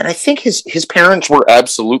 And I think his parents were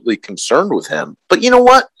absolutely concerned with him. But you know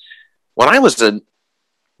what? When I was in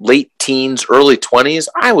late teens, early 20s,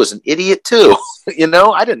 I was an idiot too.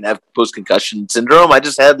 I didn't have post-concussion syndrome. I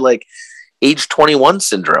just had like age 21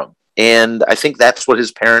 syndrome. And I think that's what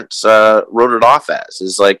his parents wrote it off as,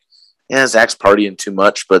 is like, yeah, Zach's partying too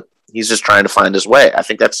much, but he's just trying to find his way. I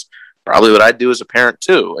think that's probably what I'd do as a parent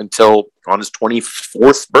too, until on his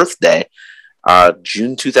 24th birthday,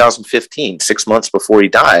 June 2015, 6 months before he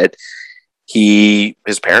died,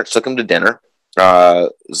 his parents took him to dinner.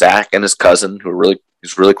 Zach and his cousin, who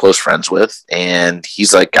he's really close friends with, and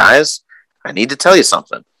he's like, "Guys, I need to tell you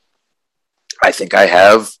something. I think I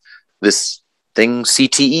have this thing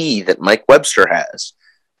CTE that Mike Webster has."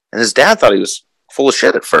 And his dad thought he was full of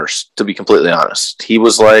shit at first, to be completely honest. He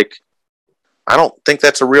was like, "I don't think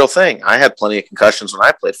that's a real thing. I had plenty of concussions when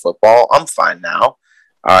I played football. I'm fine now."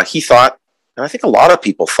 He thought, and I think a lot of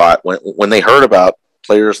people thought when they heard about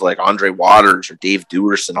players like Andre Waters or Dave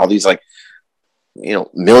Duerson, all these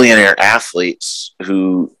millionaire athletes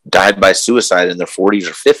who died by suicide in their 40s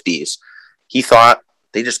or 50s, he thought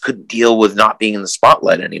they just couldn't deal with not being in the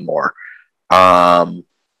spotlight anymore. He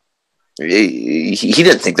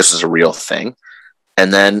didn't think this was a real thing.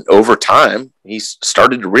 And then over time, he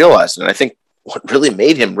started to realize it. And I think what really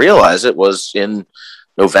made him realize it was in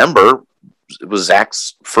November, it was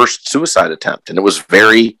Zach's first suicide attempt. And it was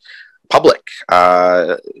very public.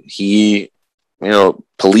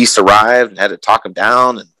 Police arrived and had to talk him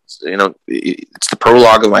down. And, it's the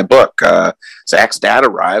prologue of my book. Zach's dad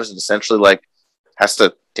arrives and essentially has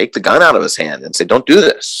to take the gun out of his hand and say, don't do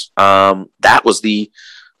this. That was the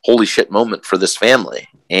holy shit moment for this family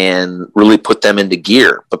and really put them into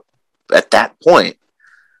gear. But at that point,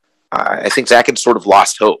 I think Zach had sort of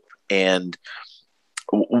lost hope. And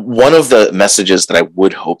one of the messages that I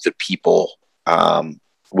would hope that people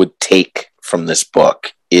would take from this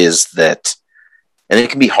book is that, and it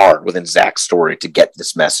can be hard within Zach's story to get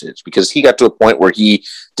this message because he got to a point where he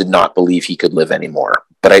did not believe he could live anymore.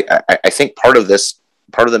 But I think part of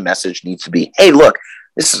the message needs to be, hey, look,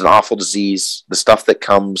 this is an awful disease. The stuff that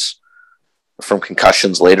comes from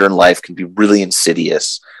concussions later in life can be really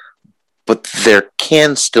insidious, but there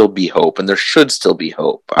can still be hope, and there should still be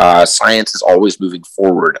hope. Science is always moving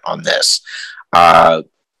forward on this.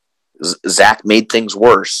 Zach made things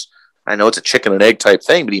worse. I know it's a chicken and egg type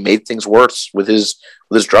thing, but he made things worse with his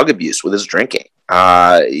drug abuse, with his drinking.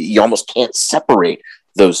 You almost can't separate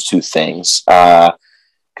those two things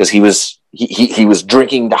because he was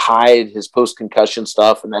drinking to hide his post-concussion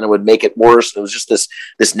stuff, and then it would make it worse. It was just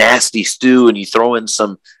this nasty stew, and you throw in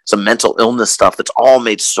some mental illness stuff that's all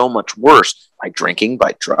made so much worse by drinking,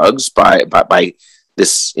 by drugs, by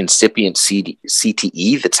this incipient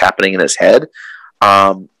CTE that's happening in his head.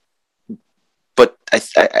 But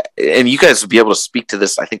and you guys would be able to speak to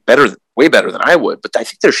this, I think, way better than I would. But I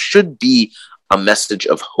think there should be a message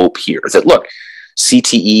of hope here that, look,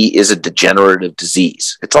 CTE is a degenerative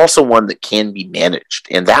disease. It's also one that can be managed.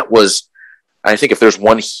 And that was, I think if there's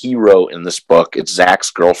one hero in this book, it's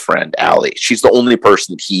Zach's girlfriend, Allie. She's the only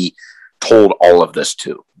person that he told all of this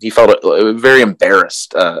to. He felt very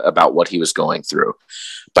embarrassed about what he was going through.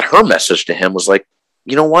 But her message to him was like,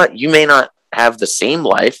 you know what? You may not have the same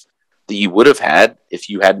life that you would have had if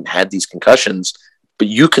you hadn't had these concussions, but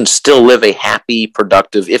you can still live a happy,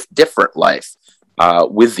 productive, if different life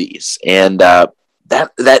with these. And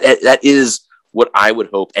that is what I would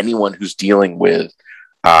hope anyone who's dealing with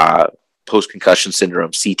post-concussion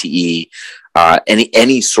syndrome, CTE,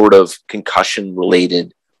 any sort of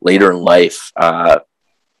concussion-related later in life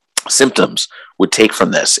symptoms would take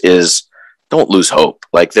from this is don't lose hope.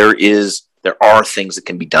 Like there are things that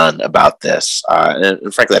can be done about this.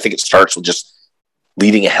 And frankly, I think it starts with just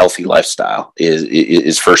leading a healthy lifestyle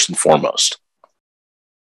is first and foremost.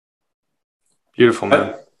 Beautiful,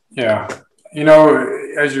 man. Yeah. You know,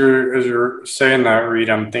 as you're saying that, Reed,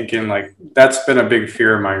 I'm thinking like that's been a big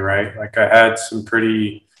fear of mine, right? Like I had some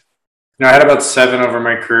pretty, I had about 7 over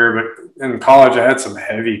my career, but in college I had some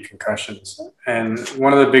heavy concussions. And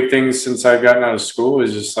one of the big things since I've gotten out of school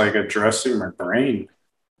is just like addressing my brain.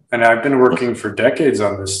 And I've been working for decades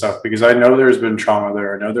on this stuff because I know there's been trauma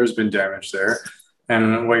there. I know there's been damage there.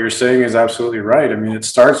 And what you're saying is absolutely right. I mean, it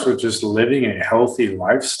starts with just living a healthy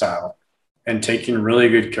lifestyle and taking really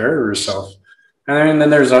good care of yourself. And then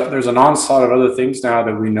there's an onslaught of other things now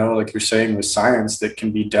that we know, like you're saying, with science that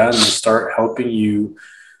can be done to start helping you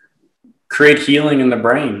create healing in the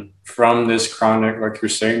brain from this chronic, like you're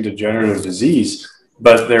saying, degenerative disease.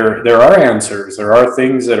 But there are answers. There are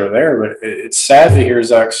things that are there. But it's sad to hear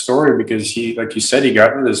Zach's story because he, like you said, he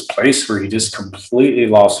got into this place where he just completely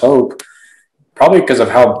lost hope, probably because of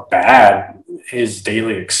how bad his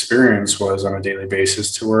daily experience was on a daily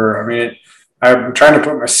basis to where, I mean, I'm trying to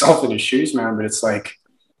put myself in his shoes, man, but it's like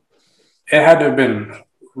it had to have been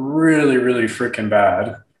really, really freaking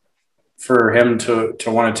bad for him to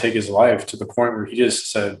want to take his life to the point where he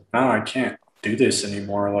just said, no, I can't do this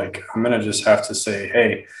anymore. Like, I'm going to just have to say,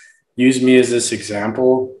 hey, use me as this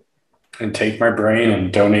example and take my brain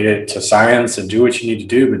and donate it to science and do what you need to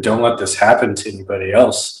do, but don't let this happen to anybody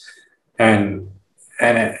else. And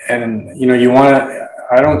you know, you want to,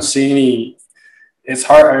 I don't see any, it's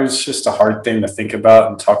hard. It's just a hard thing to think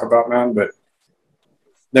about and talk about, man, but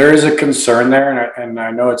there is a concern there. And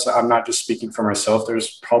I know I'm not just speaking for myself.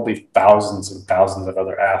 There's probably thousands and thousands of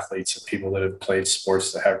other athletes and people that have played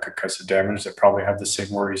sports that have concussive damage that probably have the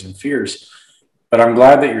same worries and fears. But I'm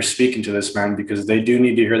glad that you're speaking to this, man, because they do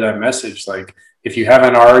need to hear that message. Like, if you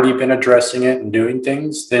haven't already been addressing it and doing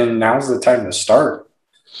things, then now's the time to start.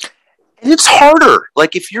 And it's harder.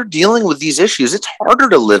 Like, if you're dealing with these issues, it's harder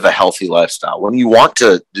to live a healthy lifestyle when you want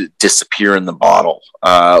to disappear in the bottle,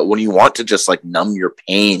 when you want to just like numb your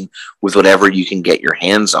pain with whatever you can get your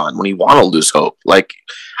hands on, when you want to lose hope. Like,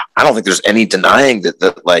 I don't think there's any denying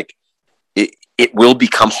that like it will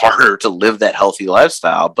become harder to live that healthy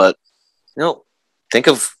lifestyle. But, you know, think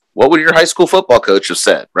of what would your high school football coach have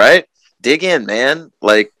said, right? Dig in, man.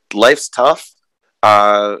 Like, life's tough.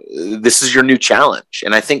 This is your new challenge.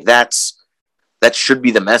 And I think that should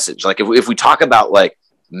be the message. Like, if we talk about like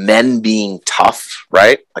men being tough,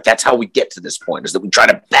 right? Like, that's how we get to this point, is that we try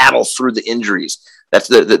to battle through the injuries. That's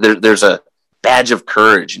there's a badge of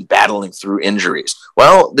courage in battling through injuries.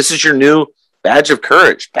 Well, this is your new badge of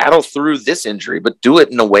courage. Battle through this injury, but do it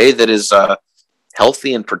in a way that is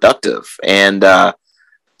healthy and productive. And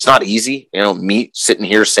it's not easy. Me sitting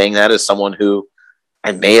here saying that as someone who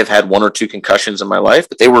I may have had 1 or 2 concussions in my life,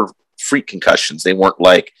 but they were freak concussions. They weren't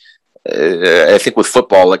like, I think with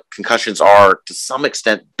football, like concussions are to some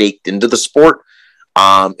extent baked into the sport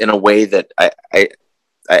in a way that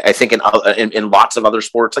I think in lots of other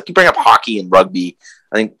sports, like you bring up hockey and rugby,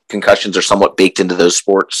 I think concussions are somewhat baked into those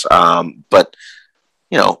sports. But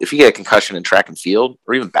if you get a concussion in track and field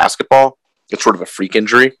or even basketball, it's sort of a freak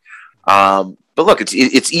injury. But look,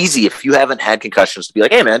 it's easy if you haven't had concussions to be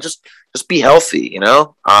like, hey man, just be healthy.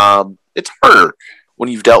 It's harder when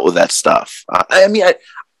you've dealt with that stuff.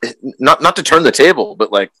 Not to turn the table,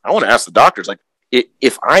 but like I want to ask the doctors, like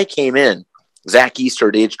if I came in Zach Easter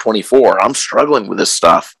at age 24, I'm struggling with this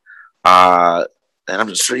stuff. And I'm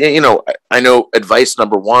just, I know advice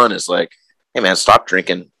number 1 is like, hey man, stop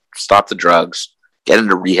drinking, stop the drugs, get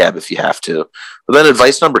into rehab if you have to. But then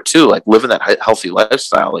advice number 2, like living that healthy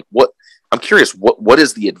lifestyle, like I'm curious, what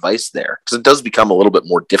is the advice there? Because it does become a little bit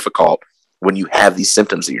more difficult when you have these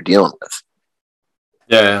symptoms that you're dealing with.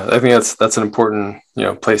 Yeah, I think that's an important,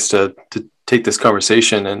 place to take this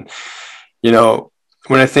conversation. And,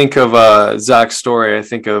 when I think of Zach's story, I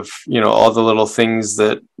think of, all the little things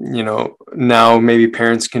that, now maybe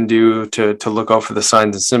parents can do to look out for the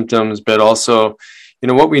signs and symptoms, but also,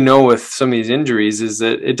 what we know with some of these injuries is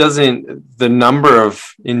that the number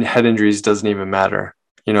of head injuries doesn't even matter.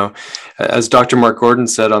 As Dr. Mark Gordon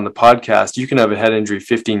said on the podcast, you can have a head injury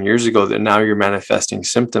 15 years ago that now you're manifesting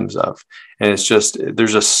symptoms of. And it's just,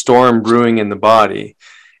 there's a storm brewing in the body.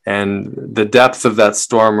 And the depth of that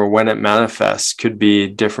storm or when it manifests could be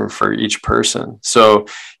different for each person. So,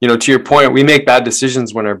 to your point, we make bad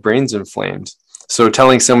decisions when our brain's inflamed. So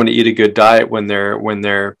telling someone to eat a good diet when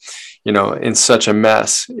they're in such a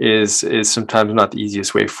mess is sometimes not the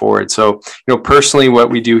easiest way forward. So, personally, what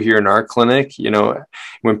we do here in our clinic,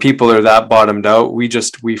 when people are that bottomed out, we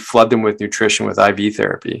flood them with nutrition with IV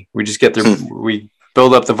therapy. We just get we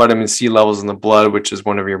build up the vitamin C levels in the blood, which is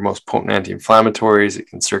one of your most potent anti-inflammatories. It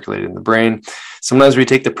can circulate in the brain. Sometimes we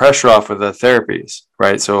take the pressure off with the therapies,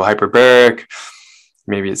 right? So hyperbaric,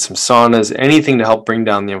 maybe it's some saunas, anything to help bring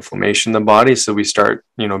down the inflammation in the body. So we start,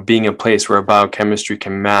 being a place where a biochemistry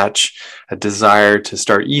can match a desire to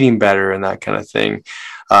start eating better and that kind of thing.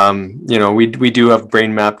 We do have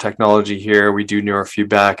brain map technology here. We do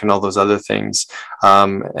neurofeedback and all those other things.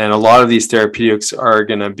 And a lot of these therapeutics are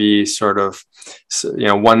going to be sort of,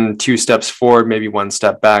 1-2 steps forward, maybe 1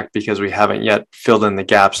 step back because we haven't yet filled in the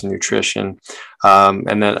gaps in nutrition.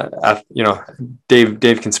 And then,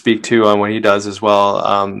 Dave can speak too on what he does as well.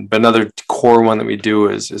 But another core one that we do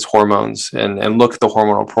is hormones and look at the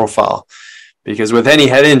hormonal profile. Because with any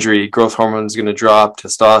head injury, growth hormone is going to drop,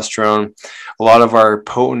 testosterone. A lot of our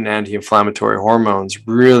potent anti-inflammatory hormones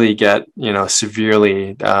really get,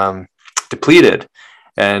 severely depleted.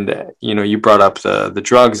 And, you brought up the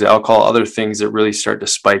drugs, the alcohol, other things that really start to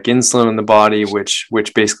spike insulin in the body, which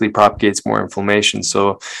basically propagates more inflammation.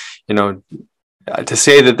 So, to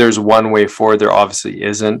say that there's one way forward, there obviously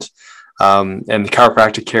isn't. And the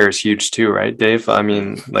chiropractic care is huge too, right, Dave? I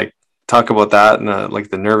mean, like, talk about that and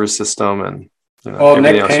the nervous system and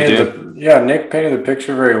Nick painted the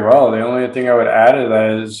picture very well. The only thing I would add to that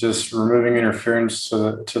is just removing interference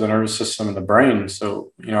to the nervous system and the brain.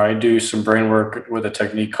 So I do some brain work with a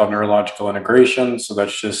technique called neurological integration. So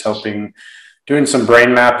that's just doing some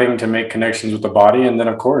brain mapping to make connections with the body, and then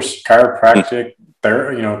of course chiropractic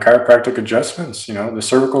adjustments. The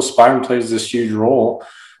cervical spine plays this huge role,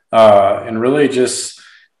 and really just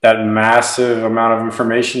that massive amount of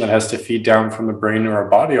information that has to feed down from the brain to our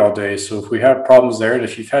body all day. So if we have problems there, and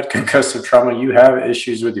if you've had concussive trauma, you have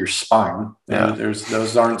issues with your spine. Yeah.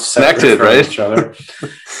 Those aren't separate from each other.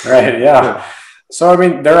 Right. Yeah. So, I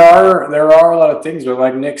mean, there are a lot of things, but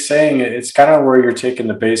like Nick's saying, it's kind of where you're taking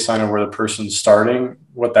the baseline of where the person's starting,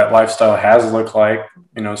 what that lifestyle has looked like,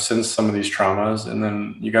 since some of these traumas. And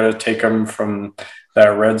then you got to take them from that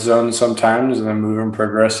red zone sometimes and then move them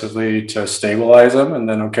progressively to stabilize them. And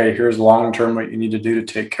then, okay, here's long-term what you need to do to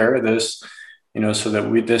take care of this, so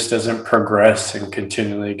that this doesn't progress and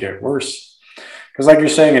continually get worse. Because like you're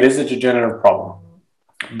saying, it is a degenerative problem.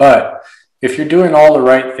 But if you're doing all the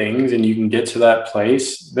right things and you can get to that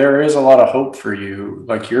place, there is a lot of hope for you,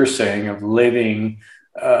 like you're saying, of living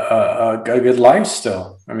a good life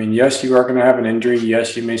still. I mean, yes, you are going to have an injury.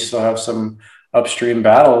 Yes, you may still have some upstream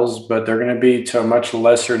battles, but they're going to be to a much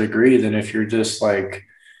lesser degree than if you're just like,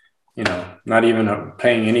 not even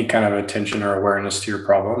paying any kind of attention or awareness to your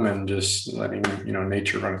problem and just letting,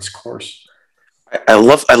 nature run its course. I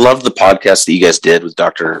love the podcast that you guys did with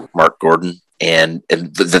Dr. Mark Gordon, and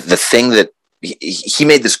the thing that he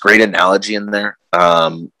made this great analogy in there,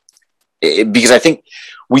 because I think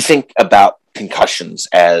we think about concussions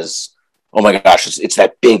as, oh my gosh, it's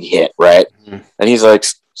that big hit, right? Mm-hmm. And he's like,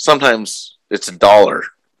 sometimes it's $1,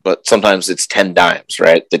 but sometimes it's 10 dimes,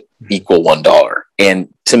 right? That equal $1.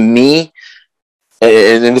 And to me,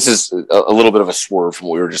 and this is a little bit of a swerve from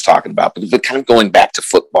what we were just talking about, but kind of going back to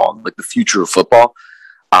football, like the future of football,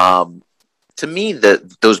 to me,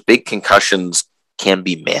 those big concussions can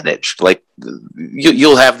be managed. Like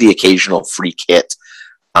you'll have the occasional freak hit,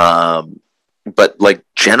 but like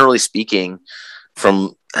generally speaking,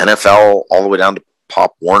 from NFL all the way down to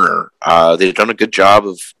Pop Warner, they've done a good job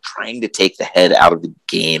of trying to take the head out of the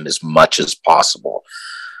game as much as possible.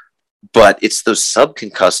 But it's those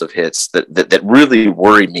subconcussive hits that really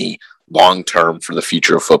worry me long term for the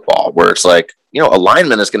future of football, where it's like, a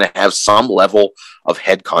lineman is going to have some level of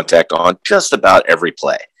head contact on just about every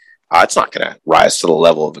play. It's not going to rise to the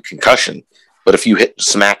level of a concussion, but if you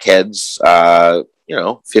smack heads,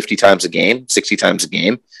 50 times a game, 60 times a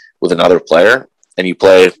game with another player, and you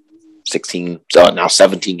play 17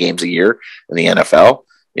 games a year in the NFL,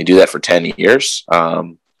 and you do that for 10 years,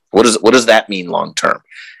 what does that mean long term?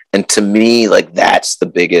 And to me, like, that's the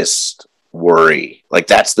biggest worry. Like,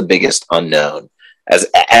 that's the biggest unknown.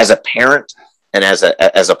 As a parent and as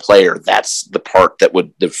a player, that's the part that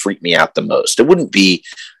would freak me out the most. It wouldn't be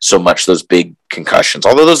so much those big concussions,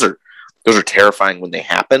 although those are terrifying when they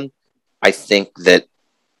happen. I think that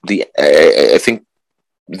they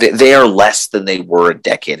are less than they were a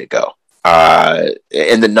decade ago,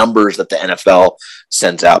 and the numbers that the NFL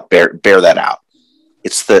sends out bear that out.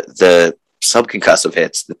 It's the subconcussive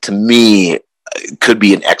hits that, to me, could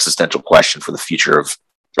be an existential question for the future of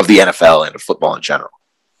the NFL and of football in general.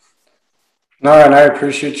 No, and I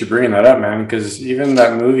appreciate you bringing that up, man, because even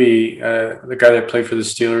that movie, the guy that played for the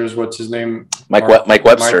Steelers, what's his name? Mike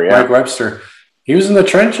Webster. Mike Webster. He was in the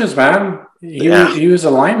trenches, man. He was a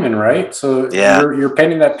lineman, right? So you're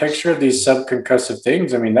painting that picture of these subconcussive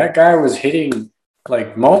things. I mean, that guy was hitting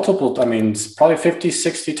like multiple, probably 50,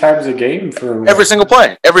 60 times a game for every single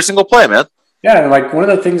play, man. Yeah. And like one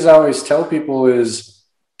of the things I always tell people is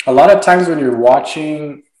a lot of times when you're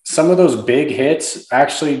watching, some of those big hits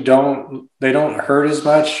actually don't hurt as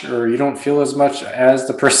much, or you don't feel as much as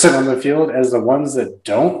the person on the field as the ones that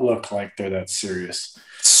don't look like they're that serious.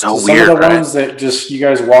 So some weird, of the right? ones that just you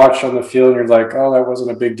guys watch on the field and you're like, oh, that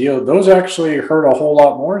wasn't a big deal. Those actually hurt a whole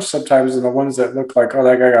lot more sometimes than the ones that look like, oh,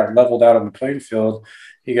 that guy got leveled out on the playing field.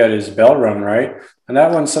 He got his bell rung, right? And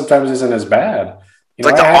that one sometimes isn't as bad. It's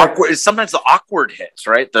like sometimes the awkward hits,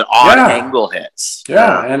 right? The odd angle hits.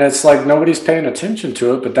 Yeah, and it's like nobody's paying attention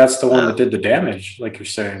to it, but that's the one that did the damage, like you're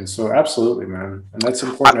saying. So absolutely, man. And that's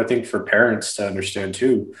important, I think, for parents to understand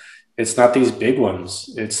too. It's not these big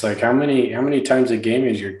ones. It's like how many times a game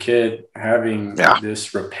is your kid having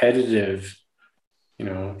this repetitive,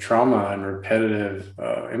 trauma and repetitive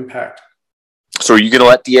impact. So are you going to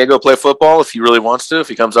let Diego play football if he really wants to? If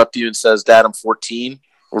he comes up to you and says, "Dad, I'm 14,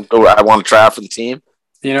 or I want to try out for the team"?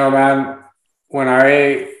 Man, when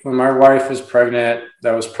my wife was pregnant,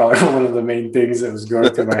 that was probably one of the main things that was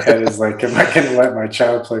going through my head is like, am I going to let my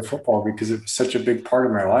child play football? Because it was such a big part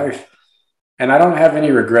of my life. And I don't have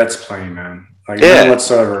any regrets playing, man. Like, none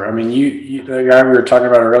whatsoever. I mean, you the guy we were talking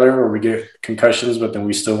about earlier where we get concussions, but then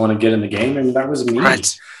we still want to get in the game. And that was me.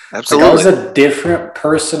 Right. Absolutely. Like, I was a different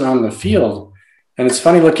person on the field. And it's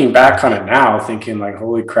funny looking back on it now, thinking like,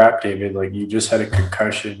 holy crap, David, like you just had a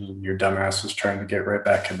concussion and your dumbass was trying to get right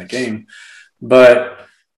back in the game. But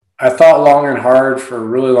I thought long and hard for a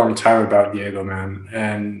really long time about Diego, man.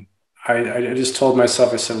 And I just told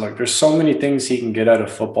myself, I said, like, there's so many things he can get out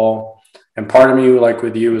of football. And part of me, like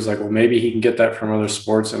with you, was like, well, maybe he can get that from other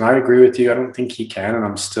sports. And I agree with you. I don't think he can. And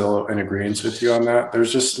I'm still in agreement with you on that.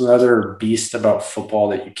 There's just another beast about football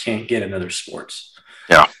that you can't get in other sports.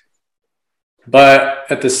 Yeah. But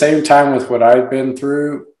at the same time, with what I've been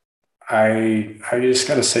through, I just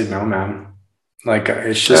got to say no, man. Like,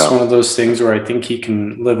 it's just one of those things where I think he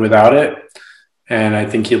can live without it. And I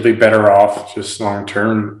think he'll be better off just long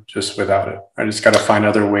term, just without it. I just got to find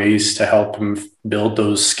other ways to help him build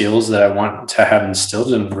those skills that I want to have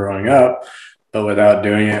instilled in him growing up, but without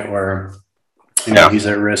doing it where he's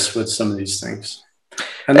at risk with some of these things.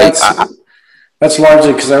 And that's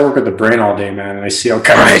largely because I work with the brain all day, man, and I see all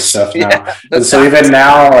kinds of stuff now. Yeah, and so even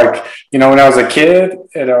now, like, when I was a kid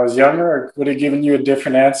and I was younger, I would have given you a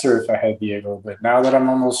different answer if I had Diego. But now that I'm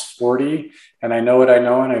almost 40 and I know what I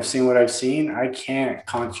know and I've seen what I've seen, I can't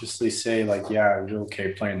consciously say, like, yeah, you're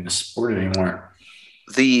okay playing this sport anymore.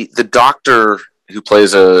 The doctor who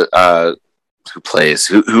plays a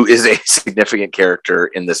who is a significant character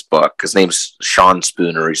in this book. His name's Sean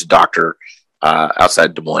Spooner. He's a doctor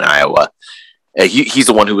outside Des Moines, Iowa. He's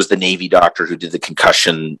the one who was the Navy doctor who did the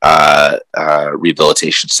concussion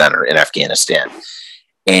rehabilitation center in Afghanistan.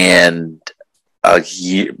 And like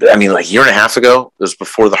a year and a half ago, it was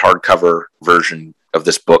before the hardcover version of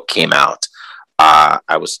this book came out.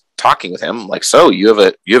 I was talking with him, like, so you have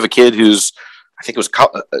a kid who's, I think it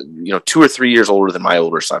was 2 or 3 years older than my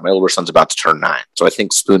older son. My older son's about to turn 9, so I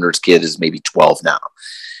think Spooner's kid is maybe 12 now.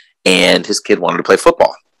 And his kid wanted to play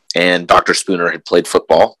football, and Dr. Spooner had played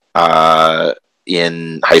football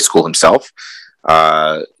in high school himself.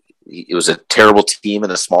 It was a terrible team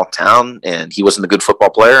in a small town, and he wasn't a good football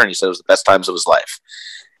player, and he said it was the best times of his life.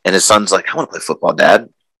 And his son's like, I want to play football, Dad.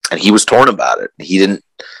 And he was torn about it. He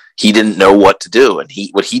didn't know what to do. And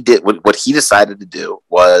what he decided to do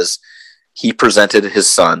was he presented his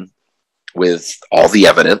son with all the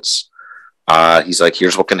evidence. He's like,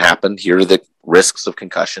 here's what can happen. Here are the risks of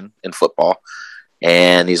concussion in football.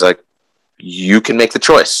 And he's like, you can make the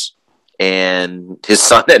choice. And his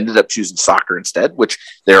son ended up choosing soccer instead, which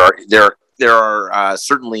there are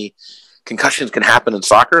certainly concussions can happen in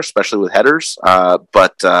soccer, especially with headers,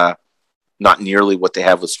 but not nearly what they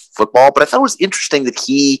have with football. But I thought it was interesting that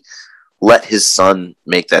he let his son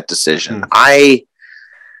make that decision. My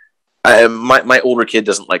older kid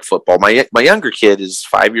doesn't like football. My younger kid is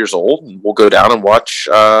 5 years old, and we'll go down and watch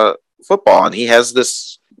football. And he has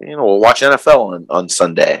this, we'll watch NFL on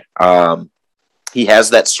Sunday. He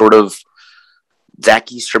has that sort of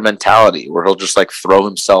Zach Easter mentality where he'll just like throw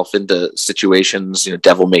himself into situations,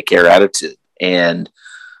 devil may care attitude. And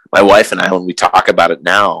my wife and I, when we talk about it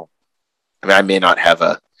now, I may not have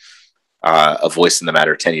a voice in the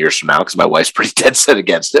matter 10 years from now because my wife's pretty dead set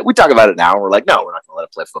against it. We talk about it now and we're like, no, we're not going to let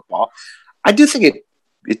it play football. I do think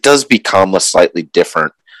it does become a slightly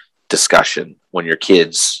different discussion when your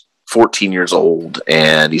kid's 14 years old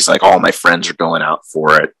and he's like, all my friends are going out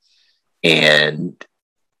for it. And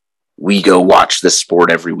we go watch this sport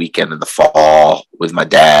every weekend in the fall with my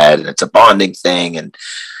dad, and it's a bonding thing. And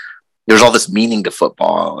there's all this meaning to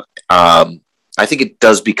football. I think it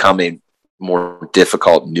does become a more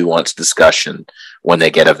difficult, nuanced discussion when they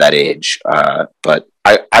get of that age. But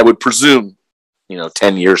I would presume,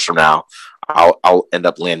 10 years from now, I'll end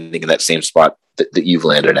up landing in that same spot that you've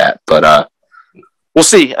landed at. But we'll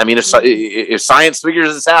see. I mean, if science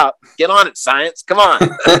figures this out, get on it, science. Come on.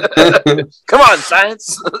 Come on,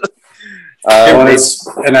 science.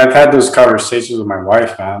 And I've had those conversations with my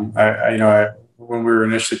wife, man. When we were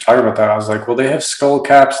initially talking about that, I was like, well, they have skull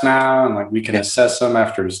caps now, and like we can assess them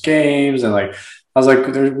after his games. And like, I was like,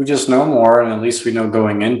 we just know more, and at least we know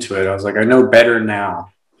going into it. I was like, I know better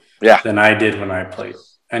now than I did when I played.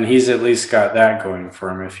 And he's at least got that going for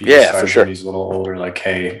him. If he decides when he's a little older, like,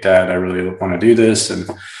 hey, Dad, I really want to do this. And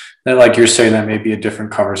then, like you're saying, that may be a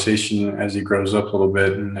different conversation as he grows up a little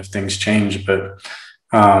bit and if things change. But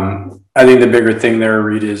I think the bigger thing there,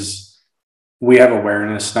 Reed, is we have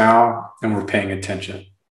awareness now and we're paying attention.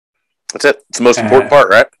 That's it. It's the most important part,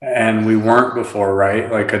 right? And we weren't before,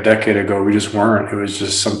 right? Like a decade ago, we just weren't. It was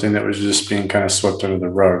just something that was just being kind of swept under the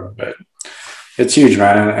rug. But it's huge,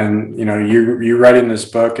 man. And you writing this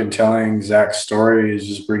book and telling Zach's story is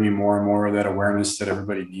just bringing more and more of that awareness that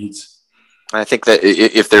everybody needs. I think that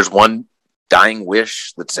if there's one dying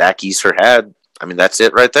wish that Zach Easter had, I mean, that's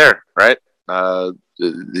it right there, right?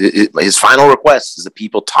 His final request is that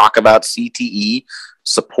people talk about CTE,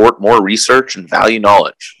 support more research, and value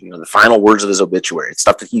knowledge. The final words of his obituary. It's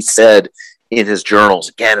stuff that he said in his journals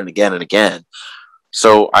again and again and again.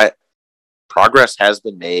 So progress has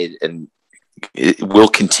been made, and it will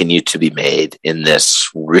continue to be made in this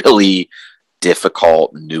really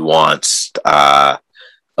difficult, nuanced,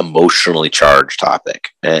 emotionally charged topic,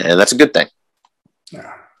 and that's a good thing.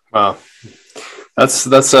 Yeah. Wow. That's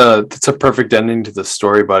a perfect ending to the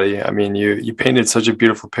story, buddy. I mean, you painted such a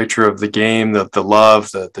beautiful picture of the game, the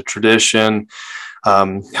love, the tradition,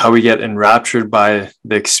 how we get enraptured by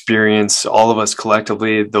the experience, all of us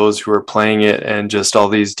collectively, those who are playing it, and just all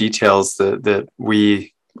these details that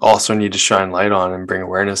we also need to shine light on and bring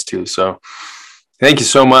awareness to. So thank you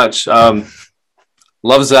so much.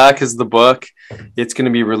 Love Zach is the book. It's going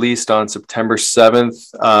to be released on September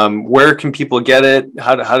 7th. Where can people get it?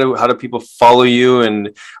 How do people follow you?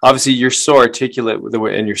 And obviously you're so articulate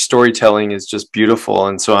and your storytelling is just beautiful.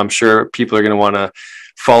 And so I'm sure people are going to want to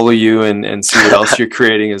follow you and see what else you're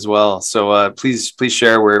creating as well. So please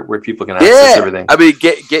share where people can access everything. I mean,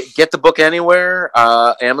 get the book anywhere,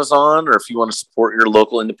 Amazon, or if you want to support your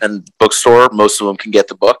local independent bookstore, most of them can get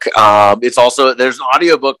the book. There's an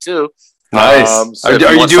audiobook too. Nice. So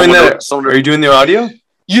are you doing that? Are you doing the audio?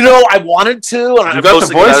 I wanted to. And you got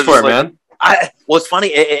the voice for it, man. Well, it's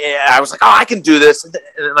funny. I was like, oh, I can do this. And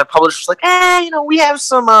my publisher's like, we have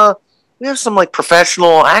some like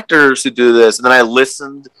professional actors who do this. And then I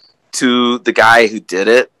listened to the guy who did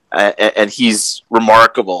it, and he's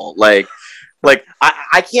remarkable. Like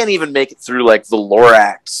I can't even make it through like the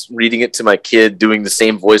Lorax reading it to my kid, doing the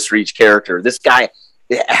same voice for each character. This guy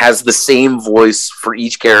has the same voice for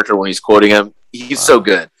each character when he's quoting him. He's so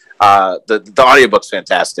good. The audiobook's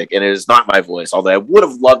fantastic, and it is not my voice, although I would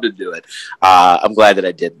have loved to do it. I'm glad that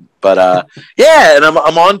I didn't. But and I'm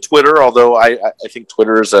on Twitter, although I think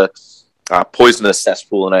Twitter is a poisonous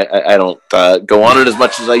cesspool, and I don't go on it as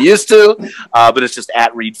much as I used to. But it's just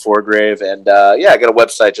at Reed Forgrave, and I got a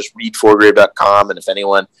website, just reedforgrave.com. And if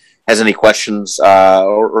anyone has any questions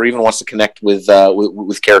or even wants to connect with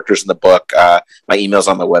characters in the book, my email's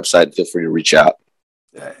on my website. Feel free to reach out.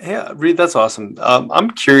 Yeah, Reed, that's awesome.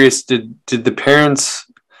 I'm curious, did the parents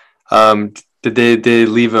did they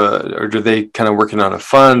leave or do they kind of working on a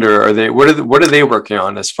fund, or are they what are they working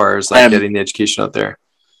on as far as like getting the education out there?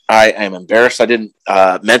 I am embarrassed I didn't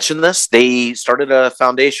mention this. They started a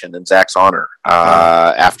foundation in Zach's honor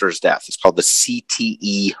after his death. It's called the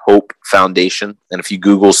CTE Hope Foundation. And if you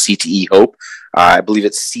Google CTE Hope, I believe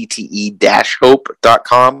it's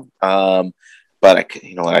cte-hope.com. But I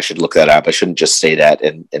should look that up. I shouldn't just say that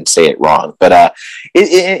and say it wrong. But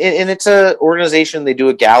it's an organization. They do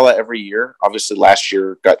a gala every year. Obviously, last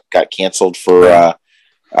year got canceled for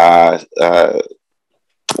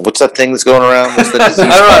what's that thing that's going around? What's the disease?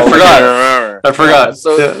 I forgot.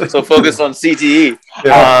 So focus on CTE.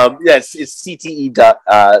 Yeah. It's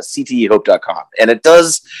CTEhope.com, and it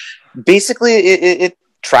does basically it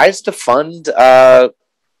tries to fund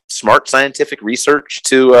smart scientific research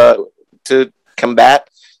to combat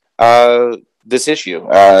this issue.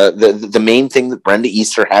 The main thing that Brenda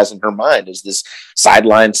Easter has in her mind is this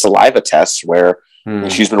sideline saliva test where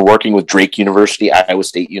she's been working with Drake University, Iowa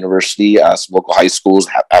State University, some local high schools,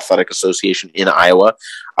 athletic association in Iowa,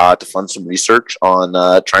 to fund some research on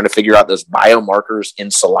trying to figure out those biomarkers in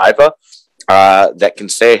saliva that can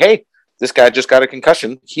say, hey, this guy just got a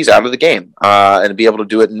concussion, he's out of the game, and be able to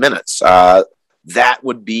do it in minutes. That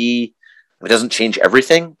would be, it doesn't change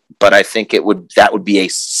everything, but I think that would be a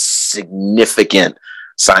significant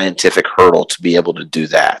scientific hurdle to be able to do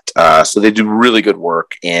that. So they do really good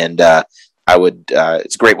work, and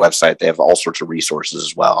it's a great website. They have all sorts of resources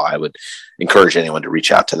as well. I would encourage anyone to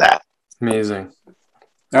reach out to that. Amazing.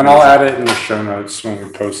 And I'll add it in the show notes when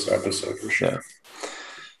we post the episode for sure. Yeah.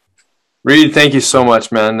 Reed, thank you so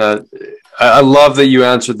much, man. I love that you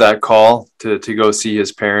answered that call to go see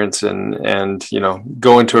his parents and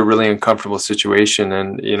go into a really uncomfortable situation.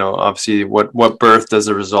 And obviously what birthed as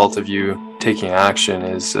a result of you taking action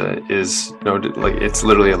is it's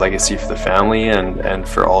literally a legacy for the family and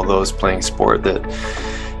for all those playing sport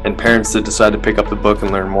and parents that decide to pick up the book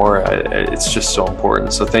and learn more. It's just so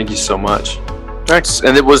important. So thank you so much. Thanks.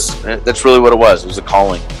 And that's really what it was. It was a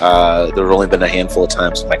calling. There have only been a handful of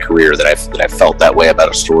times in my career that I felt that way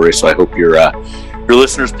about a story. So I hope your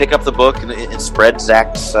listeners pick up the book and spread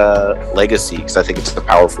Zach's legacy, because I think it's a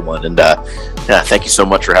powerful one. And thank you so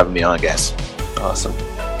much for having me on, guys. Awesome.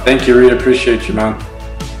 Thank you, Reed. Appreciate you, man.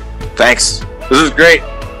 Thanks. This is great.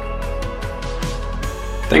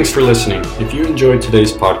 Thanks for listening. If you enjoyed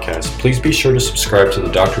today's podcast, please be sure to subscribe to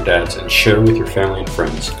the Dr. Dads and share with your family and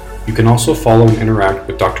friends. You can also follow and interact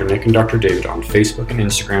with Dr. Nick and Dr. David on Facebook and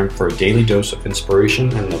Instagram for a daily dose of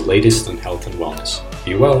inspiration and the latest in health and wellness.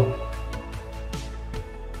 Be well.